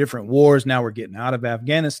different wars. Now we're getting out of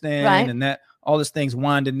Afghanistan and that all this thing's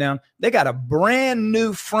winding down. They got a brand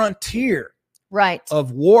new frontier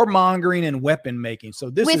of warmongering and weapon making. So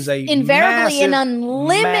this is a invariably an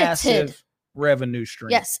unlimited revenue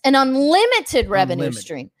stream. Yes, an unlimited revenue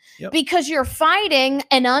stream. Yep. Because you're fighting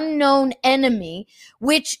an unknown enemy,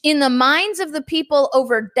 which in the minds of the people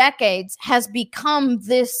over decades has become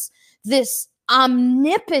this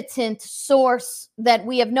omnipotent source that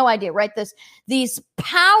we have no idea, right? These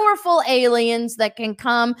powerful aliens that can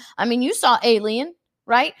come. I mean, you saw Alien,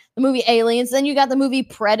 right? The movie Aliens. Then you got the movie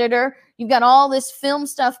Predator. You've got all this film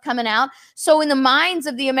stuff coming out. So in the minds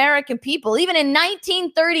of the American people, even in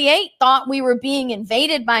 1938, thought we were being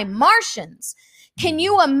invaded by Martians. Can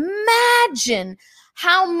you imagine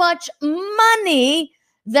how much money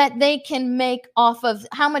that they can make off of,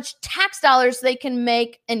 how much tax dollars they can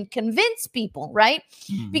make and convince people, right?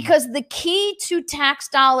 Mm-hmm. Because the key to tax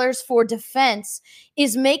dollars for defense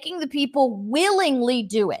is making the people willingly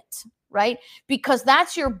do it, right? Because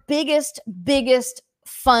that's your biggest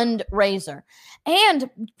fundraiser. And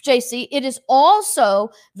JC, it is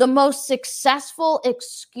also the most successful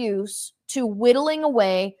excuse to whittling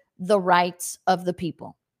away the rights of the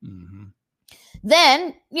people. Mm-hmm.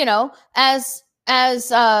 Then, as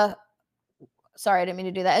sorry, I didn't mean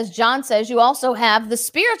to do that. As John says, you also have the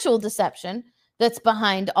spiritual deception that's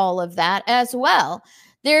behind all of that as well.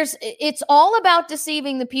 It's all about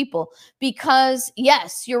deceiving the people because,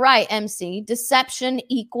 yes, you're right, MC, deception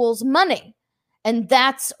equals money. And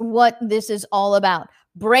that's what this is all about.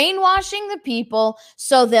 Brainwashing the people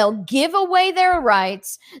so they'll give away their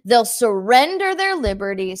rights, they'll surrender their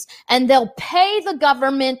liberties, and they'll pay the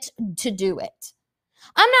government to do it.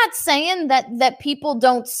 I'm not saying that people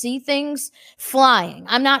don't see things flying.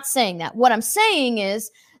 I'm not saying that. What I'm saying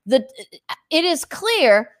is that it is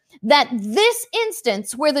clear that this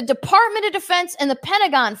instance where the Department of Defense and the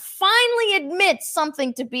Pentagon finally admits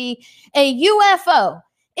something to be a UFO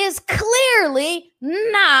is clearly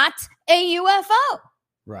not a UFO.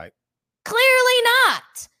 Right. Clearly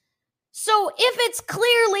not. So if it's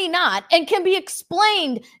clearly not and can be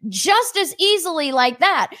explained just as easily like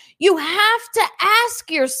that, you have to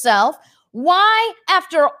ask yourself why,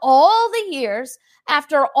 after all the years,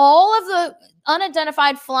 after all of the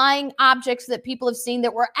unidentified flying objects that people have seen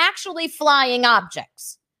that were actually flying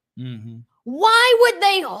objects, mm-hmm. why would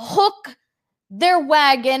they hook their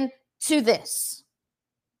wagon to this?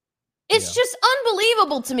 It's just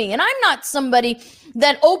unbelievable to me. And I'm not somebody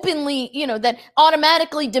that openly, that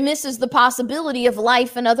automatically dismisses the possibility of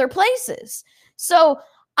life in other places. So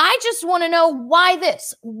I just want to know why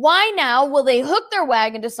this? Why now will they hook their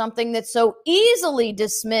wagon to something that's so easily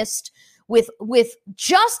dismissed with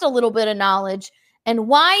just a little bit of knowledge? And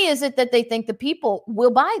why is it that they think the people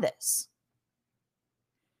will buy this?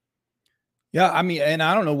 Yeah, I mean, and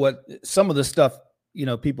I don't know what some of the stuff,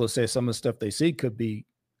 people say some of the stuff they see could be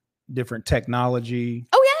different technology.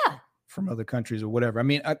 Oh yeah, from other countries or whatever. I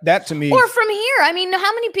mean, that to me, or from here. I mean,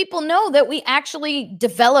 how many people know that we actually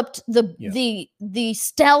developed the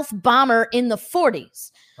stealth bomber in the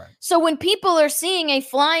 40s? Right. So when people are seeing a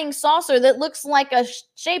flying saucer that looks like a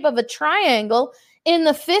shape of a triangle in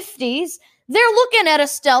the 50s, they're looking at a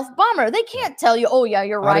stealth bomber. They can't tell you, "Oh yeah,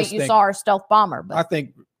 you're right. You saw our stealth bomber." But I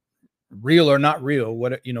think, real or not real,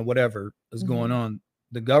 whatever is mm-hmm. going on.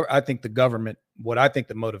 I think the government, what I think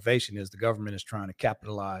the motivation is, the government is trying to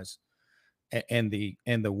capitalize and the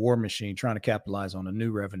war machine trying to capitalize on a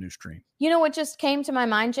new revenue stream. You know what just came to my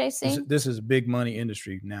mind, JC? This is a big money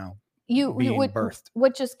industry now. Birthed.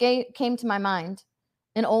 What just came to my mind,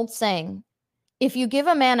 an old saying, if you give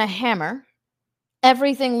a man a hammer,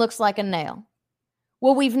 everything looks like a nail.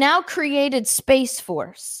 Well, we've now created Space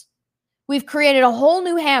Force. We've created a whole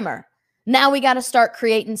new hammer. Now we got to start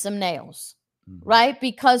creating some nails. Right?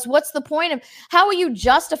 Because what's the point of, how will you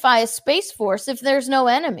justify a Space Force if there's no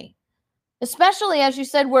enemy? Especially, as you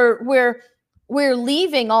said, we're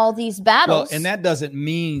leaving all these battles. Well, and that doesn't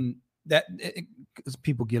mean that, because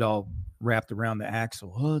people get all wrapped around the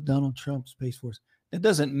axle. Oh, Donald Trump, Space Force. It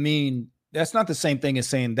doesn't mean, that's not the same thing as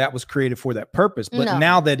saying that was created for that purpose. But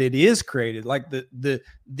now that it is created, like the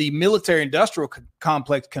military industrial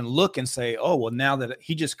complex can look and say, oh, well, now that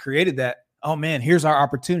he just created that, oh man, here's our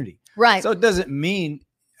opportunity. Right. So it doesn't mean,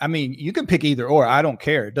 you can pick either or. I don't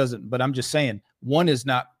care. It doesn't, but I'm just saying one is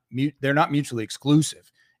not, they're not mutually exclusive.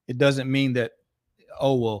 It doesn't mean that,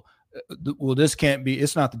 well, this can't be,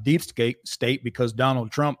 it's not the deep state because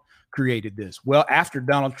Donald Trump created this. Well, after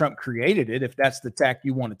Donald Trump created it, if that's the tack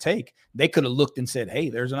you want to take, they could have looked and said, hey,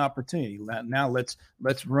 there's an opportunity. Now let's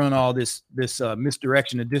run all this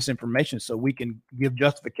misdirection and disinformation so we can give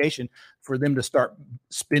justification for them to start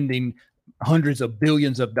spending hundreds of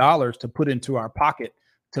billions of dollars to put into our pocket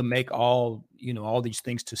to make all these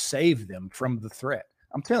things to save them from the threat.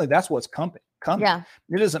 I'm telling you, that's what's coming. coming. Yeah.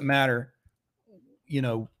 It doesn't matter,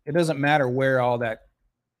 it doesn't matter where all that,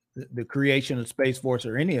 the creation of Space Force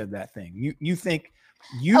or any of that thing. You think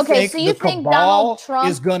the cabal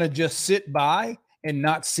is going to just sit by and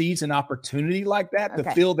not seize an opportunity like that to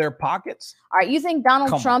fill their pockets? All right. You think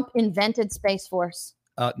Donald Trump invented Space Force?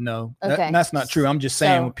 No, that's not true. I'm just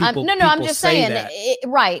saying people. I'm just saying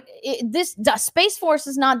this Space Force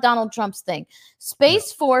is not Donald Trump's thing.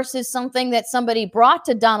 Space Force is something that somebody brought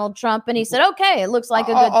to Donald Trump, and he said, "Okay, it looks like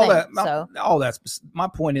a good thing." My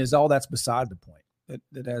point is, all that's beside the point.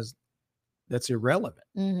 That's irrelevant.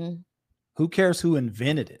 Mm-hmm. Who cares who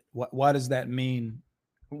invented it? Why does that mean?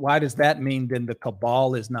 Why does that mean then the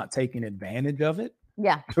cabal is not taking advantage of it?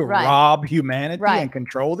 Yeah, to rob humanity and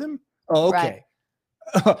control them? Oh, okay. Right.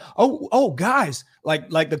 Guys, like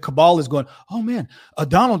the cabal is going, oh man,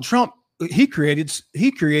 Donald Trump, he created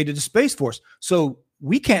a Space Force, so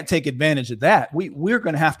we can't take advantage of that. We're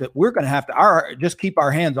gonna have to just keep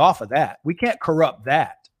our hands off of that. We can't corrupt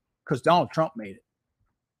that because Donald Trump made it.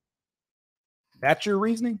 That's your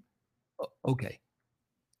reasoning? Okay.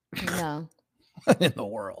 No. What in the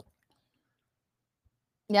world?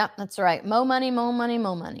 Yeah, that's right. Mo money, mo money,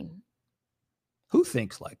 mo money. Who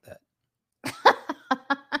thinks like that?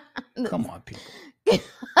 Come on, people.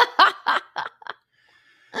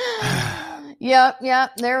 Yep.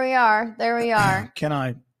 There we are. Can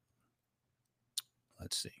I?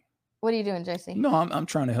 Let's see. What are you doing, JC? No, I'm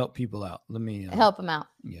trying to help people out. Let me help them out.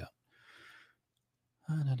 Yeah.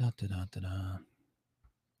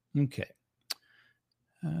 Okay.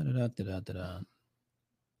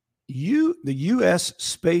 The U.S.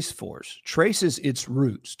 Space Force traces its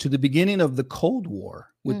roots to the beginning of the Cold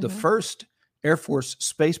War with the first Air Force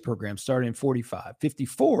space program started in 1945.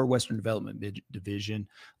 1954, Western Development Division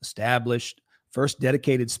established first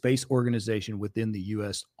dedicated space organization within the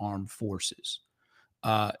U.S. Armed Forces.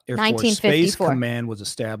 Air Force Space Command was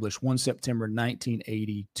established 1 September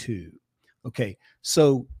 1982. Okay,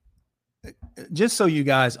 so just so you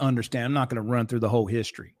guys understand, I'm not going to run through the whole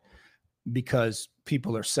history because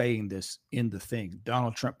people are saying this in the thing.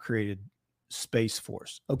 Donald Trump created Space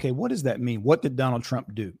Force. Okay, what does that mean? What did Donald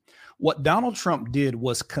Trump do? What Donald Trump did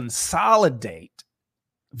was consolidate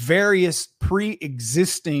various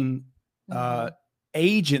pre-existing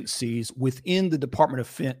agencies within the Department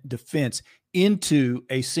of Defense into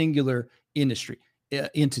a singular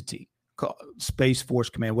entity called Space Force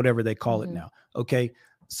Command, whatever they call it now. Okay,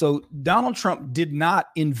 so Donald Trump did not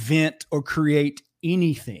invent or create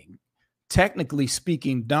anything. Technically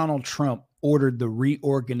speaking, Donald Trump ordered the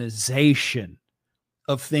reorganization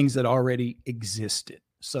of things that already existed.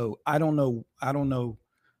 So I don't know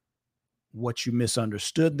what you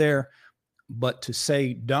misunderstood there, but to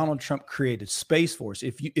say Donald Trump created Space Force,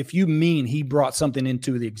 if you mean he brought something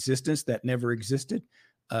into the existence that never existed,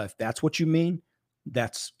 if that's what you mean,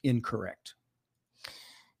 that's incorrect.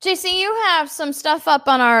 JC, you have some stuff up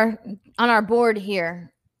on our board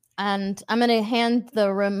here, and I'm going to hand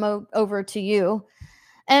the remote over to you.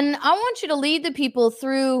 And I want you to lead the people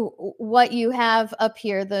through what you have up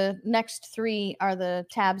here. The next three are the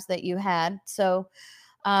tabs that you had. So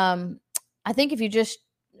I think if you just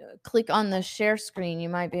click on the share screen, you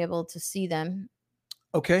might be able to see them.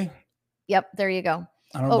 Okay. Yep. There you go.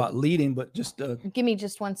 I don't know about leading, but just give me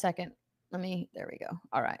just 1 second. There we go.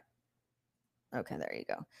 All right. Okay. There you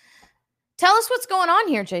go. Tell us what's going on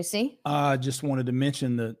here, JC. Just wanted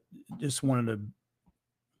to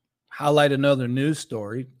highlight another news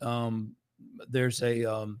story. There's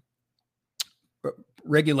a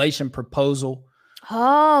regulation proposal.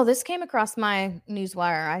 Oh, this came across my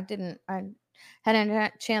newswire. I hadn't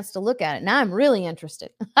had a chance to look at it. Now I'm really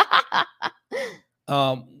interested.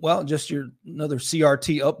 Well, just another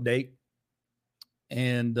CRT update,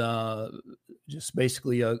 and just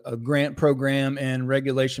basically a grant program and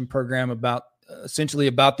regulation program essentially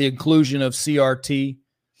about the inclusion of CRT.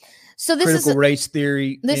 So this critical race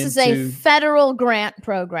theory. This is a federal grant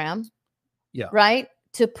program. Yeah. Right?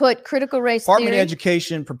 To put critical race Department theory. of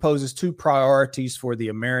Education proposes 2 priorities for the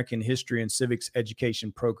American History and Civics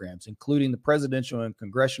education programs, including the Presidential and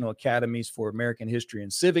Congressional Academies for American History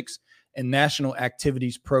and Civics and National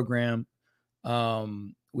Activities Program.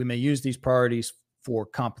 We may use these priorities for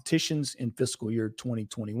competitions in fiscal year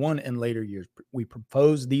 2021 and later years. We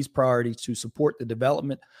propose these priorities to support the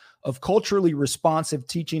development of culturally responsive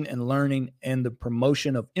teaching and learning and the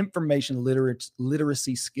promotion of information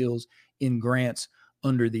literacy skills in grants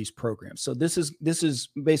under these programs. So this is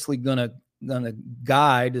basically gonna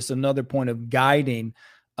guide. It's another point of guiding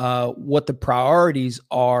what the priorities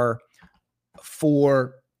are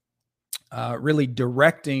for really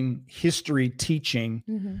directing history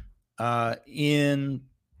teaching in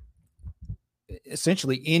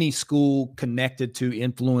essentially any school connected to,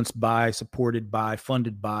 influenced by, supported by,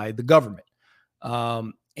 funded by the government.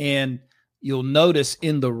 And you'll notice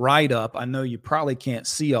in the write-up, I know you probably can't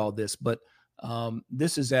see all this, but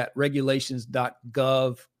this is at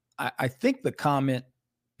regulations.gov. I think the comment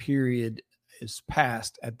period is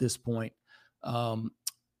past at this point.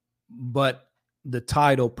 But the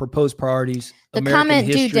title, Proposed Priorities. The American comment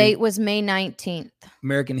History, due date was May 19th.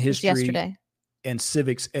 American History yesterday. And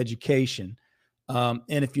Civics Education. And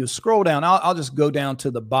if you scroll down, I'll just go down to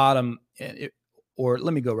the bottom, or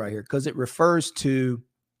let me go right here, because it refers to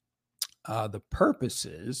the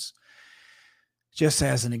purposes. Just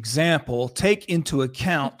as an example, take into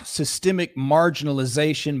account systemic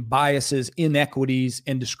marginalization, biases, inequities,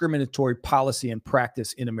 and discriminatory policy and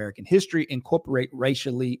practice in American history. Incorporate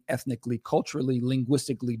racially, ethnically, culturally,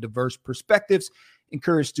 linguistically diverse perspectives.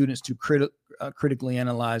 Encourage students to critically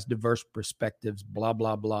analyze diverse perspectives, blah,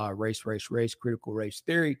 blah, blah, race, critical race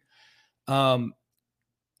theory. And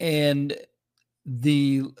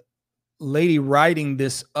the lady writing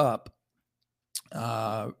this up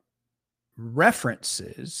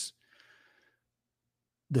references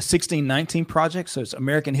the 1619 project. So it's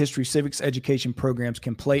American History Civics Education programs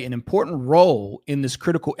can play an important role in this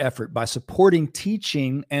critical effort by supporting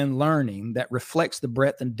teaching and learning that reflects the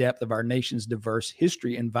breadth and depth of our nation's diverse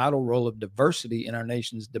history and vital role of diversity in our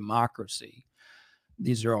nation's democracy.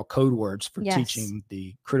 These are all code words for teaching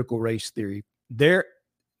the critical race theory.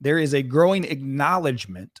 There is a growing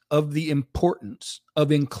acknowledgement of the importance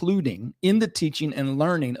of including in the teaching and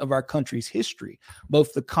learning of our country's history,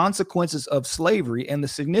 both the consequences of slavery and the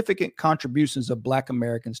significant contributions of Black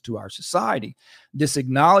Americans to our society. This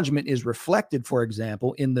acknowledgement is reflected, for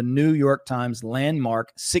example, in the New York Times landmark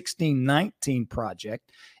 1619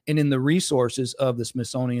 project and in the resources of the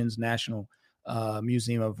Smithsonian's National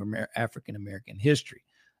Museum of African American History.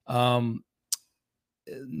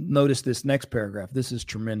 Notice this next paragraph. This is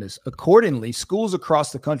tremendous. Accordingly, schools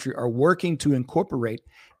across the country are working to incorporate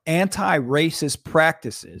anti-racist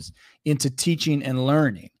practices into teaching and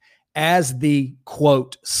learning. As the,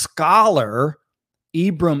 quote, scholar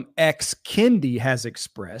Ibram X. Kendi has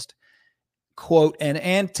expressed, quote, an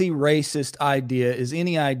anti-racist idea is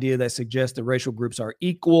any idea that suggests that racial groups are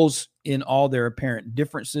equals in all their apparent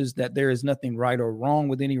differences, that there is nothing right or wrong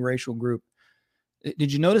with any racial group.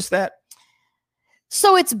 Did you notice that?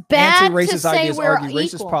 So it's bad Anti-racist to say ideas we're argue equal.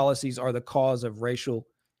 Racist policies are the cause of racial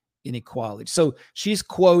inequality. So she's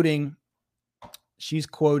quoting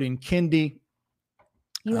Kendi,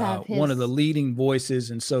 one of the leading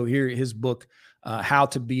voices. And so here, his book, How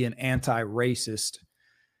to Be an Anti-Racist.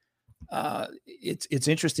 It's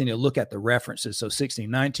interesting to look at the references. So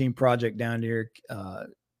 1619 project down here,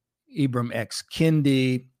 Ibram X.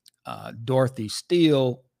 Kendi, Dorothy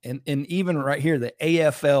Steele, and even right here, the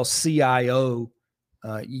AFL-CIO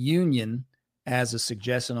union as a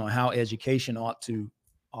suggestion on how education ought to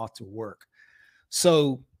work.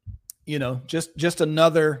 So, just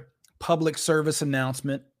another public service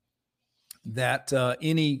announcement that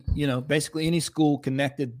basically any school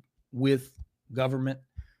connected with government,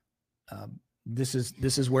 this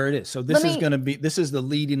is where it is. So this is the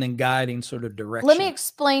leading and guiding sort of direction. Let me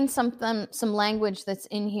explain some language that's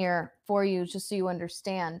in here for you, just so you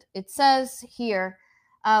understand. It says here,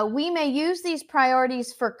 we may use these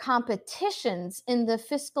priorities for competitions in the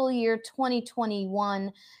fiscal year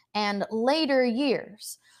 2021 and later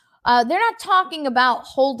years. They're not talking about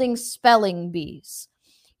holding spelling bees.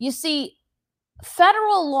 You see,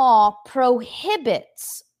 federal law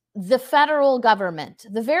prohibits the federal government.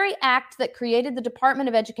 The very act that created the Department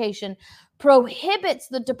of Education prohibits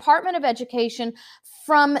the Department of Education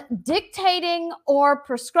from dictating or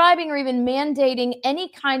prescribing or even mandating any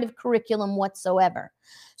kind of curriculum whatsoever.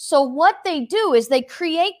 So what they do is they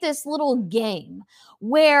create this little game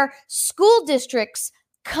where school districts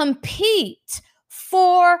compete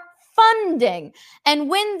for funding. And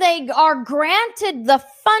when they are granted the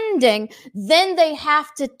funding, then they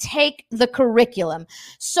have to take the curriculum.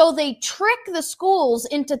 So they trick the schools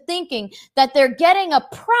into thinking that they're getting a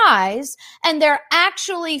prize and they're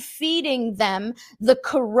actually feeding them the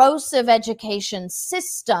corrosive education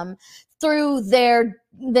system through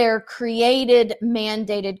their created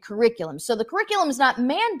mandated curriculum. So the curriculum is not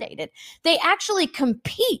mandated. They actually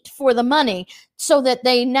compete for the money so that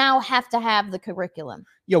they now have to have the curriculum.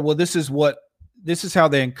 Yeah, well, this is how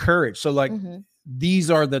they encourage. So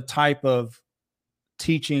these are the type of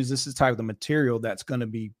teachings, this is the type of the material that's going to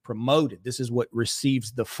be promoted. This is what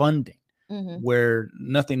receives the funding where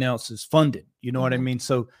nothing else is funded. You know what I mean?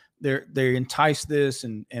 So they entice this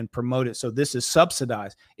and promote it. So this is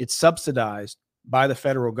subsidized. It's subsidized by the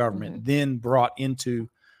federal government, then brought into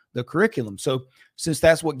the curriculum. So since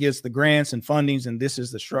that's what gets the grants and fundings, and this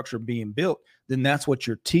is the structure being built, then that's what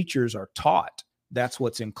your teachers are taught. That's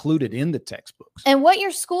what's included in the textbooks. And what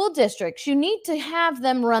your school districts, you need to have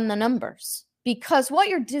them run the numbers, because what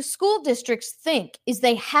your school districts think is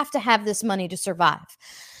they have to have this money to survive.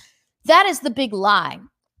 That is the big lie.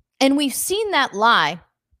 And we've seen that lie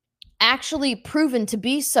actually proven to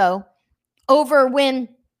be so over when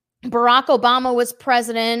Barack Obama was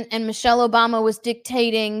president and Michelle Obama was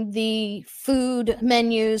dictating the food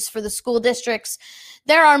menus for the school districts.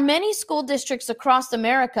 There are many school districts across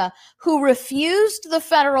America who refused the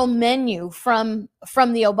federal menu from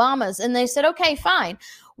the Obamas. And they said, okay, fine.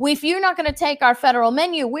 If you're not going to take our federal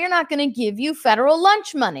menu, we're not going to give you federal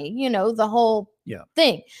lunch money, the whole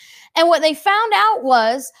thing. And what they found out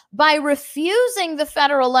was by refusing the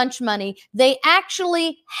federal lunch money, they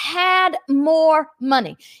actually had more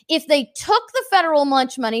money. If they took the federal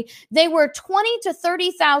lunch money, they were $20,000 to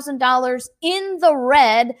 $30,000 in the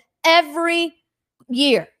red every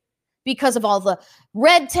year because of all the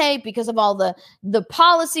red tape, because of all the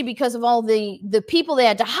policy, because of all the people they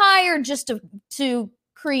had to hire just to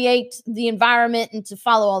create the environment and to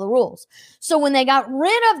follow all the rules. So when they got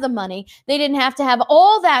rid of the money, they didn't have to have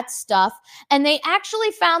all that stuff. And they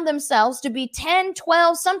actually found themselves to be 10,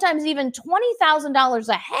 12, sometimes even $20,000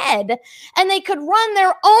 ahead. And they could run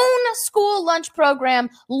their own school lunch program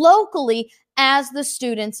locally as the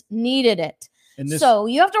students needed it. So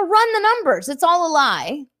you have to run the numbers. It's all a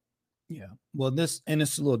lie. Yeah. Well, it's a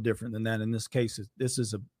little different than that. In this case, this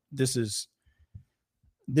is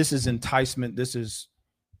enticement. This is,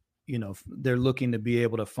 they're looking to be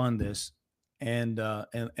able to fund this. And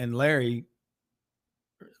Larry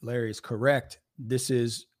is correct. This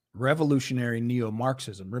is revolutionary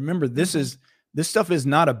neo-Marxism. Remember, this stuff is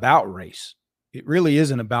not about race. It really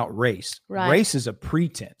isn't about race. Right. Race is a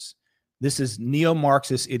pretense. This is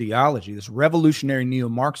neo-Marxist ideology, this revolutionary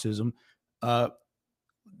neo-Marxism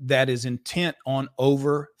that is intent on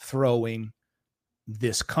overthrowing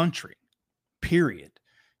this country, period.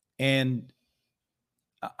 And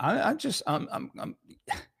I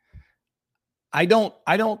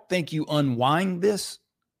don't think you unwind this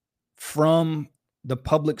from the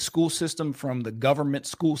public school system, from the government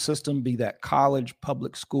school system, be that college,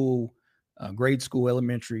 public school, grade school,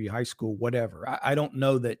 elementary, high school, whatever. I don't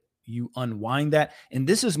know that you unwind that. And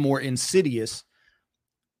this is more insidious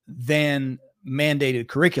than mandated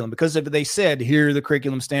curriculum, because if they said, here are the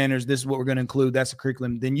curriculum standards, this is what we're going to include, that's the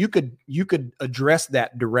curriculum, then you could address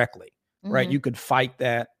that directly, right? You could fight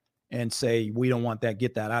that and say, we don't want that,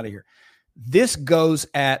 get that out of here. This goes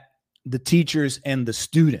at the teachers and the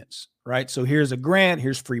students, right? So here's a grant,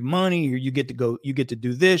 here's free money, here you get to go, you get to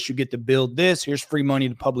do this, you get to build this, here's free money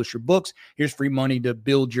to publish your books, here's free money to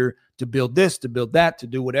build this, to build that, to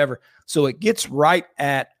do whatever. So it gets right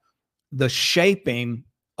at the shaping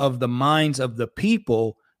of the minds of the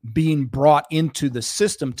people being brought into the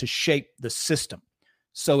system to shape the system.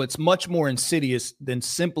 So it's much more insidious than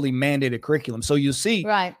simply mandated curriculum. So you'll see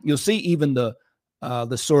even the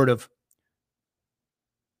sort of,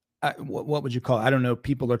 what would you call it? I don't know.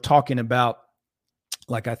 People are talking about,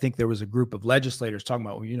 like, I think there was a group of legislators talking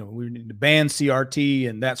about, we need to ban CRT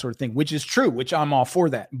and that sort of thing, which is true, which I'm all for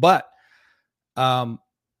that. But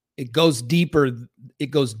it goes deeper. It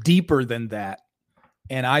goes deeper than that.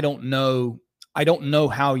 And I don't know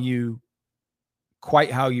how you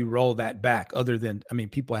roll that back, other than,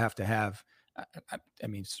 people have to have,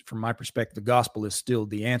 from my perspective, the gospel is still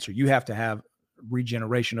the answer. You have to have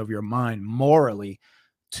regeneration of your mind morally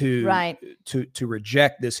to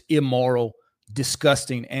reject this immoral,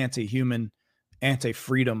 disgusting, anti-human,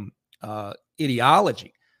 anti-freedom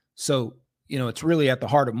ideology. So, it's really at the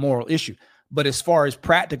heart of moral issue. But as far as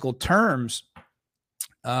practical terms,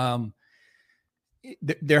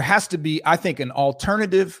 there has to be, I think, an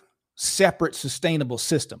alternative, separate, sustainable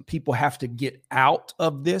system. People have to get out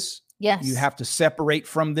of this. Yes. You have to separate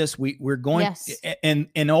from this. We're going, and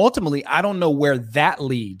ultimately, I don't know where that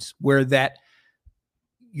leads, where that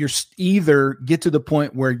you're either get to the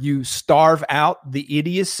point where you starve out the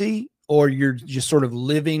idiocy, or you're just sort of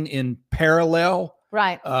living in parallel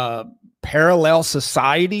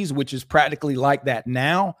societies, which is practically like that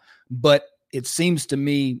now. But it seems to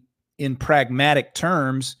me, in pragmatic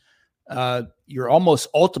terms, you're almost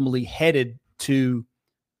ultimately headed to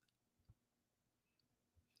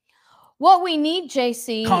what we need,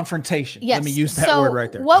 JC. Confrontation. Yes. Let me use that word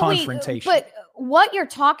right there. Confrontation. But what you're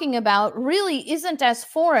talking about really isn't as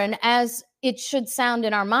foreign as it should sound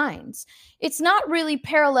in our minds. It's not really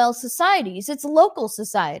parallel societies, it's local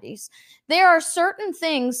societies. There are certain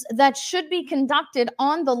things that should be conducted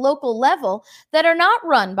on the local level that are not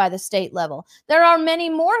run by the state level. There are many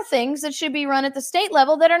more things that should be run at the state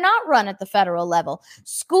level that are not run at the federal level.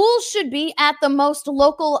 Schools should be at the most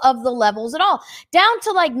local of the levels at all, down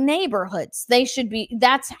to like neighborhoods. They should be,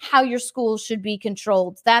 that's how your schools should be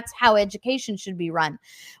controlled. That's how education should be run.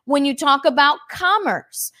 When you talk about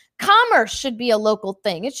commerce should be a local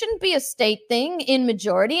thing. It shouldn't be a state thing in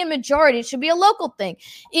majority. In majority, it should be a local thing.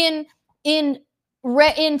 In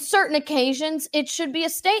certain occasions, it should be a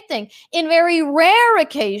state thing. In very rare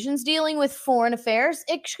occasions, dealing with foreign affairs,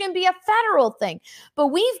 it can be a federal thing. But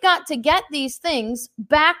we've got to get these things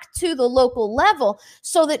back to the local level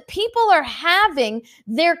so that people are having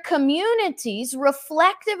their communities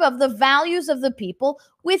reflective of the values of the people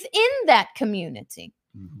within that community.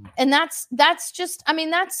 Mm-hmm. And that's just, I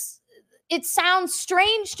mean, it sounds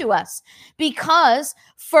strange to us because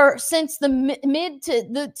since the mid to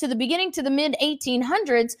the mid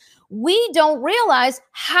 1800s, we don't realize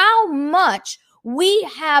how much we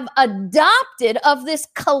have adopted of this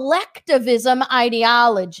collectivism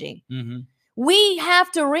ideology. Mm-hmm. We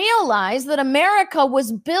have to realize that America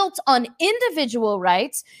was built on individual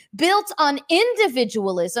rights, built on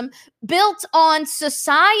individualism, built on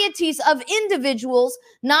societies of individuals,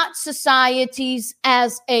 not societies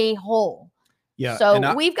as a whole. Yeah.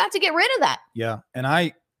 So we've got to get rid of that. Yeah. And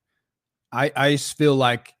I feel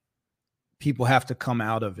like people have to come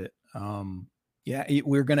out of it.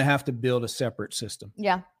 We're going to have to build a separate system.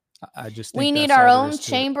 Yeah. I just think we need our own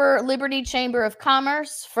chamber, Liberty Chamber of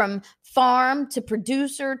Commerce, from farm to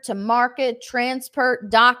producer to market,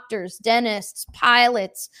 transport, doctors, dentists,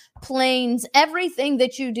 pilots, planes, everything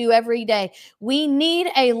that you do every day. We need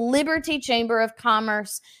a Liberty Chamber of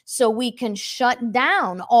Commerce so we can shut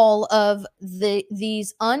down all of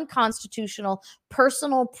these unconstitutional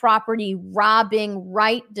personal property robbing,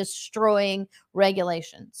 right destroying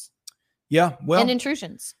regulations. Yeah, well, and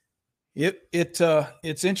intrusions.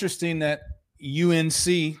 It's interesting that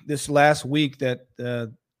UNC this last week that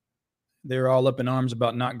they're all up in arms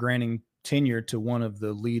about not granting tenure to one of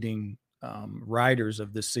the leading writers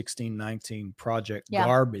of the 1619 Project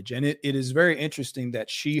Garbage. And it is very interesting that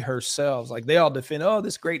she herself, like they all defend,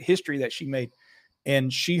 this great history that she made.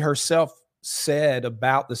 And she herself said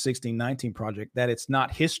about the 1619 Project that it's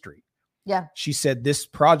not history. Yeah. She said this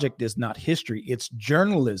project is not history. It's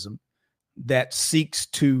journalism that seeks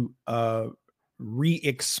to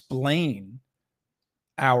re-explain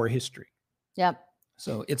our history. Yep.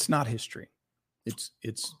 So it's not history.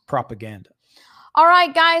 It's propaganda. All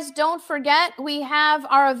right, guys, don't forget we have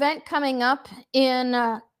our event coming up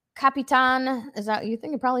in Capitan. Is that you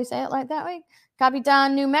think you probably say it like that way?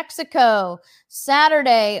 Capitan, New Mexico,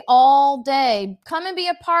 Saturday, all day. Come and be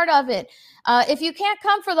a part of it. If you can't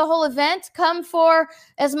come for the whole event, come for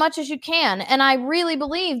as much as you can. And I really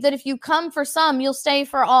believe that if you come for some, you'll stay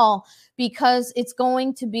for all, because it's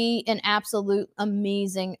going to be an absolute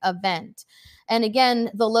amazing event. And again,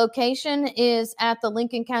 the location is at the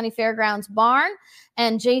Lincoln County Fairgrounds barn.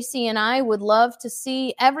 And JC and I would love to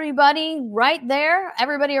see everybody right there,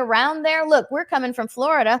 everybody around there. Look, we're coming from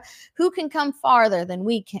Florida. Who can come farther than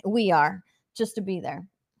we are just to be there?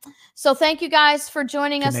 So thank you guys for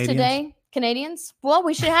joining us today. Canadians? Well,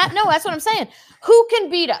 we should have, no, that's what I'm saying. Who can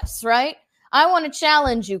beat us, right? I want to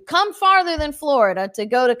challenge you. Come farther than Florida to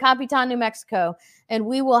go to Capitan, New Mexico, and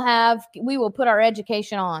we will put our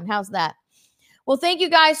education on. How's that? Well, thank you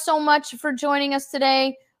guys so much for joining us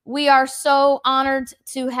today. We are so honored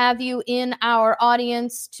to have you in our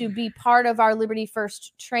audience, to be part of our Liberty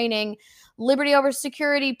First training. Liberty over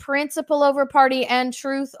security, principle over party, and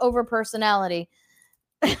truth over personality.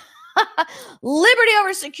 Liberty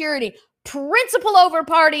over security, principle over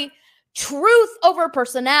party, truth over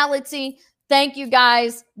personality. Thank you,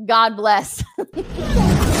 guys. God bless.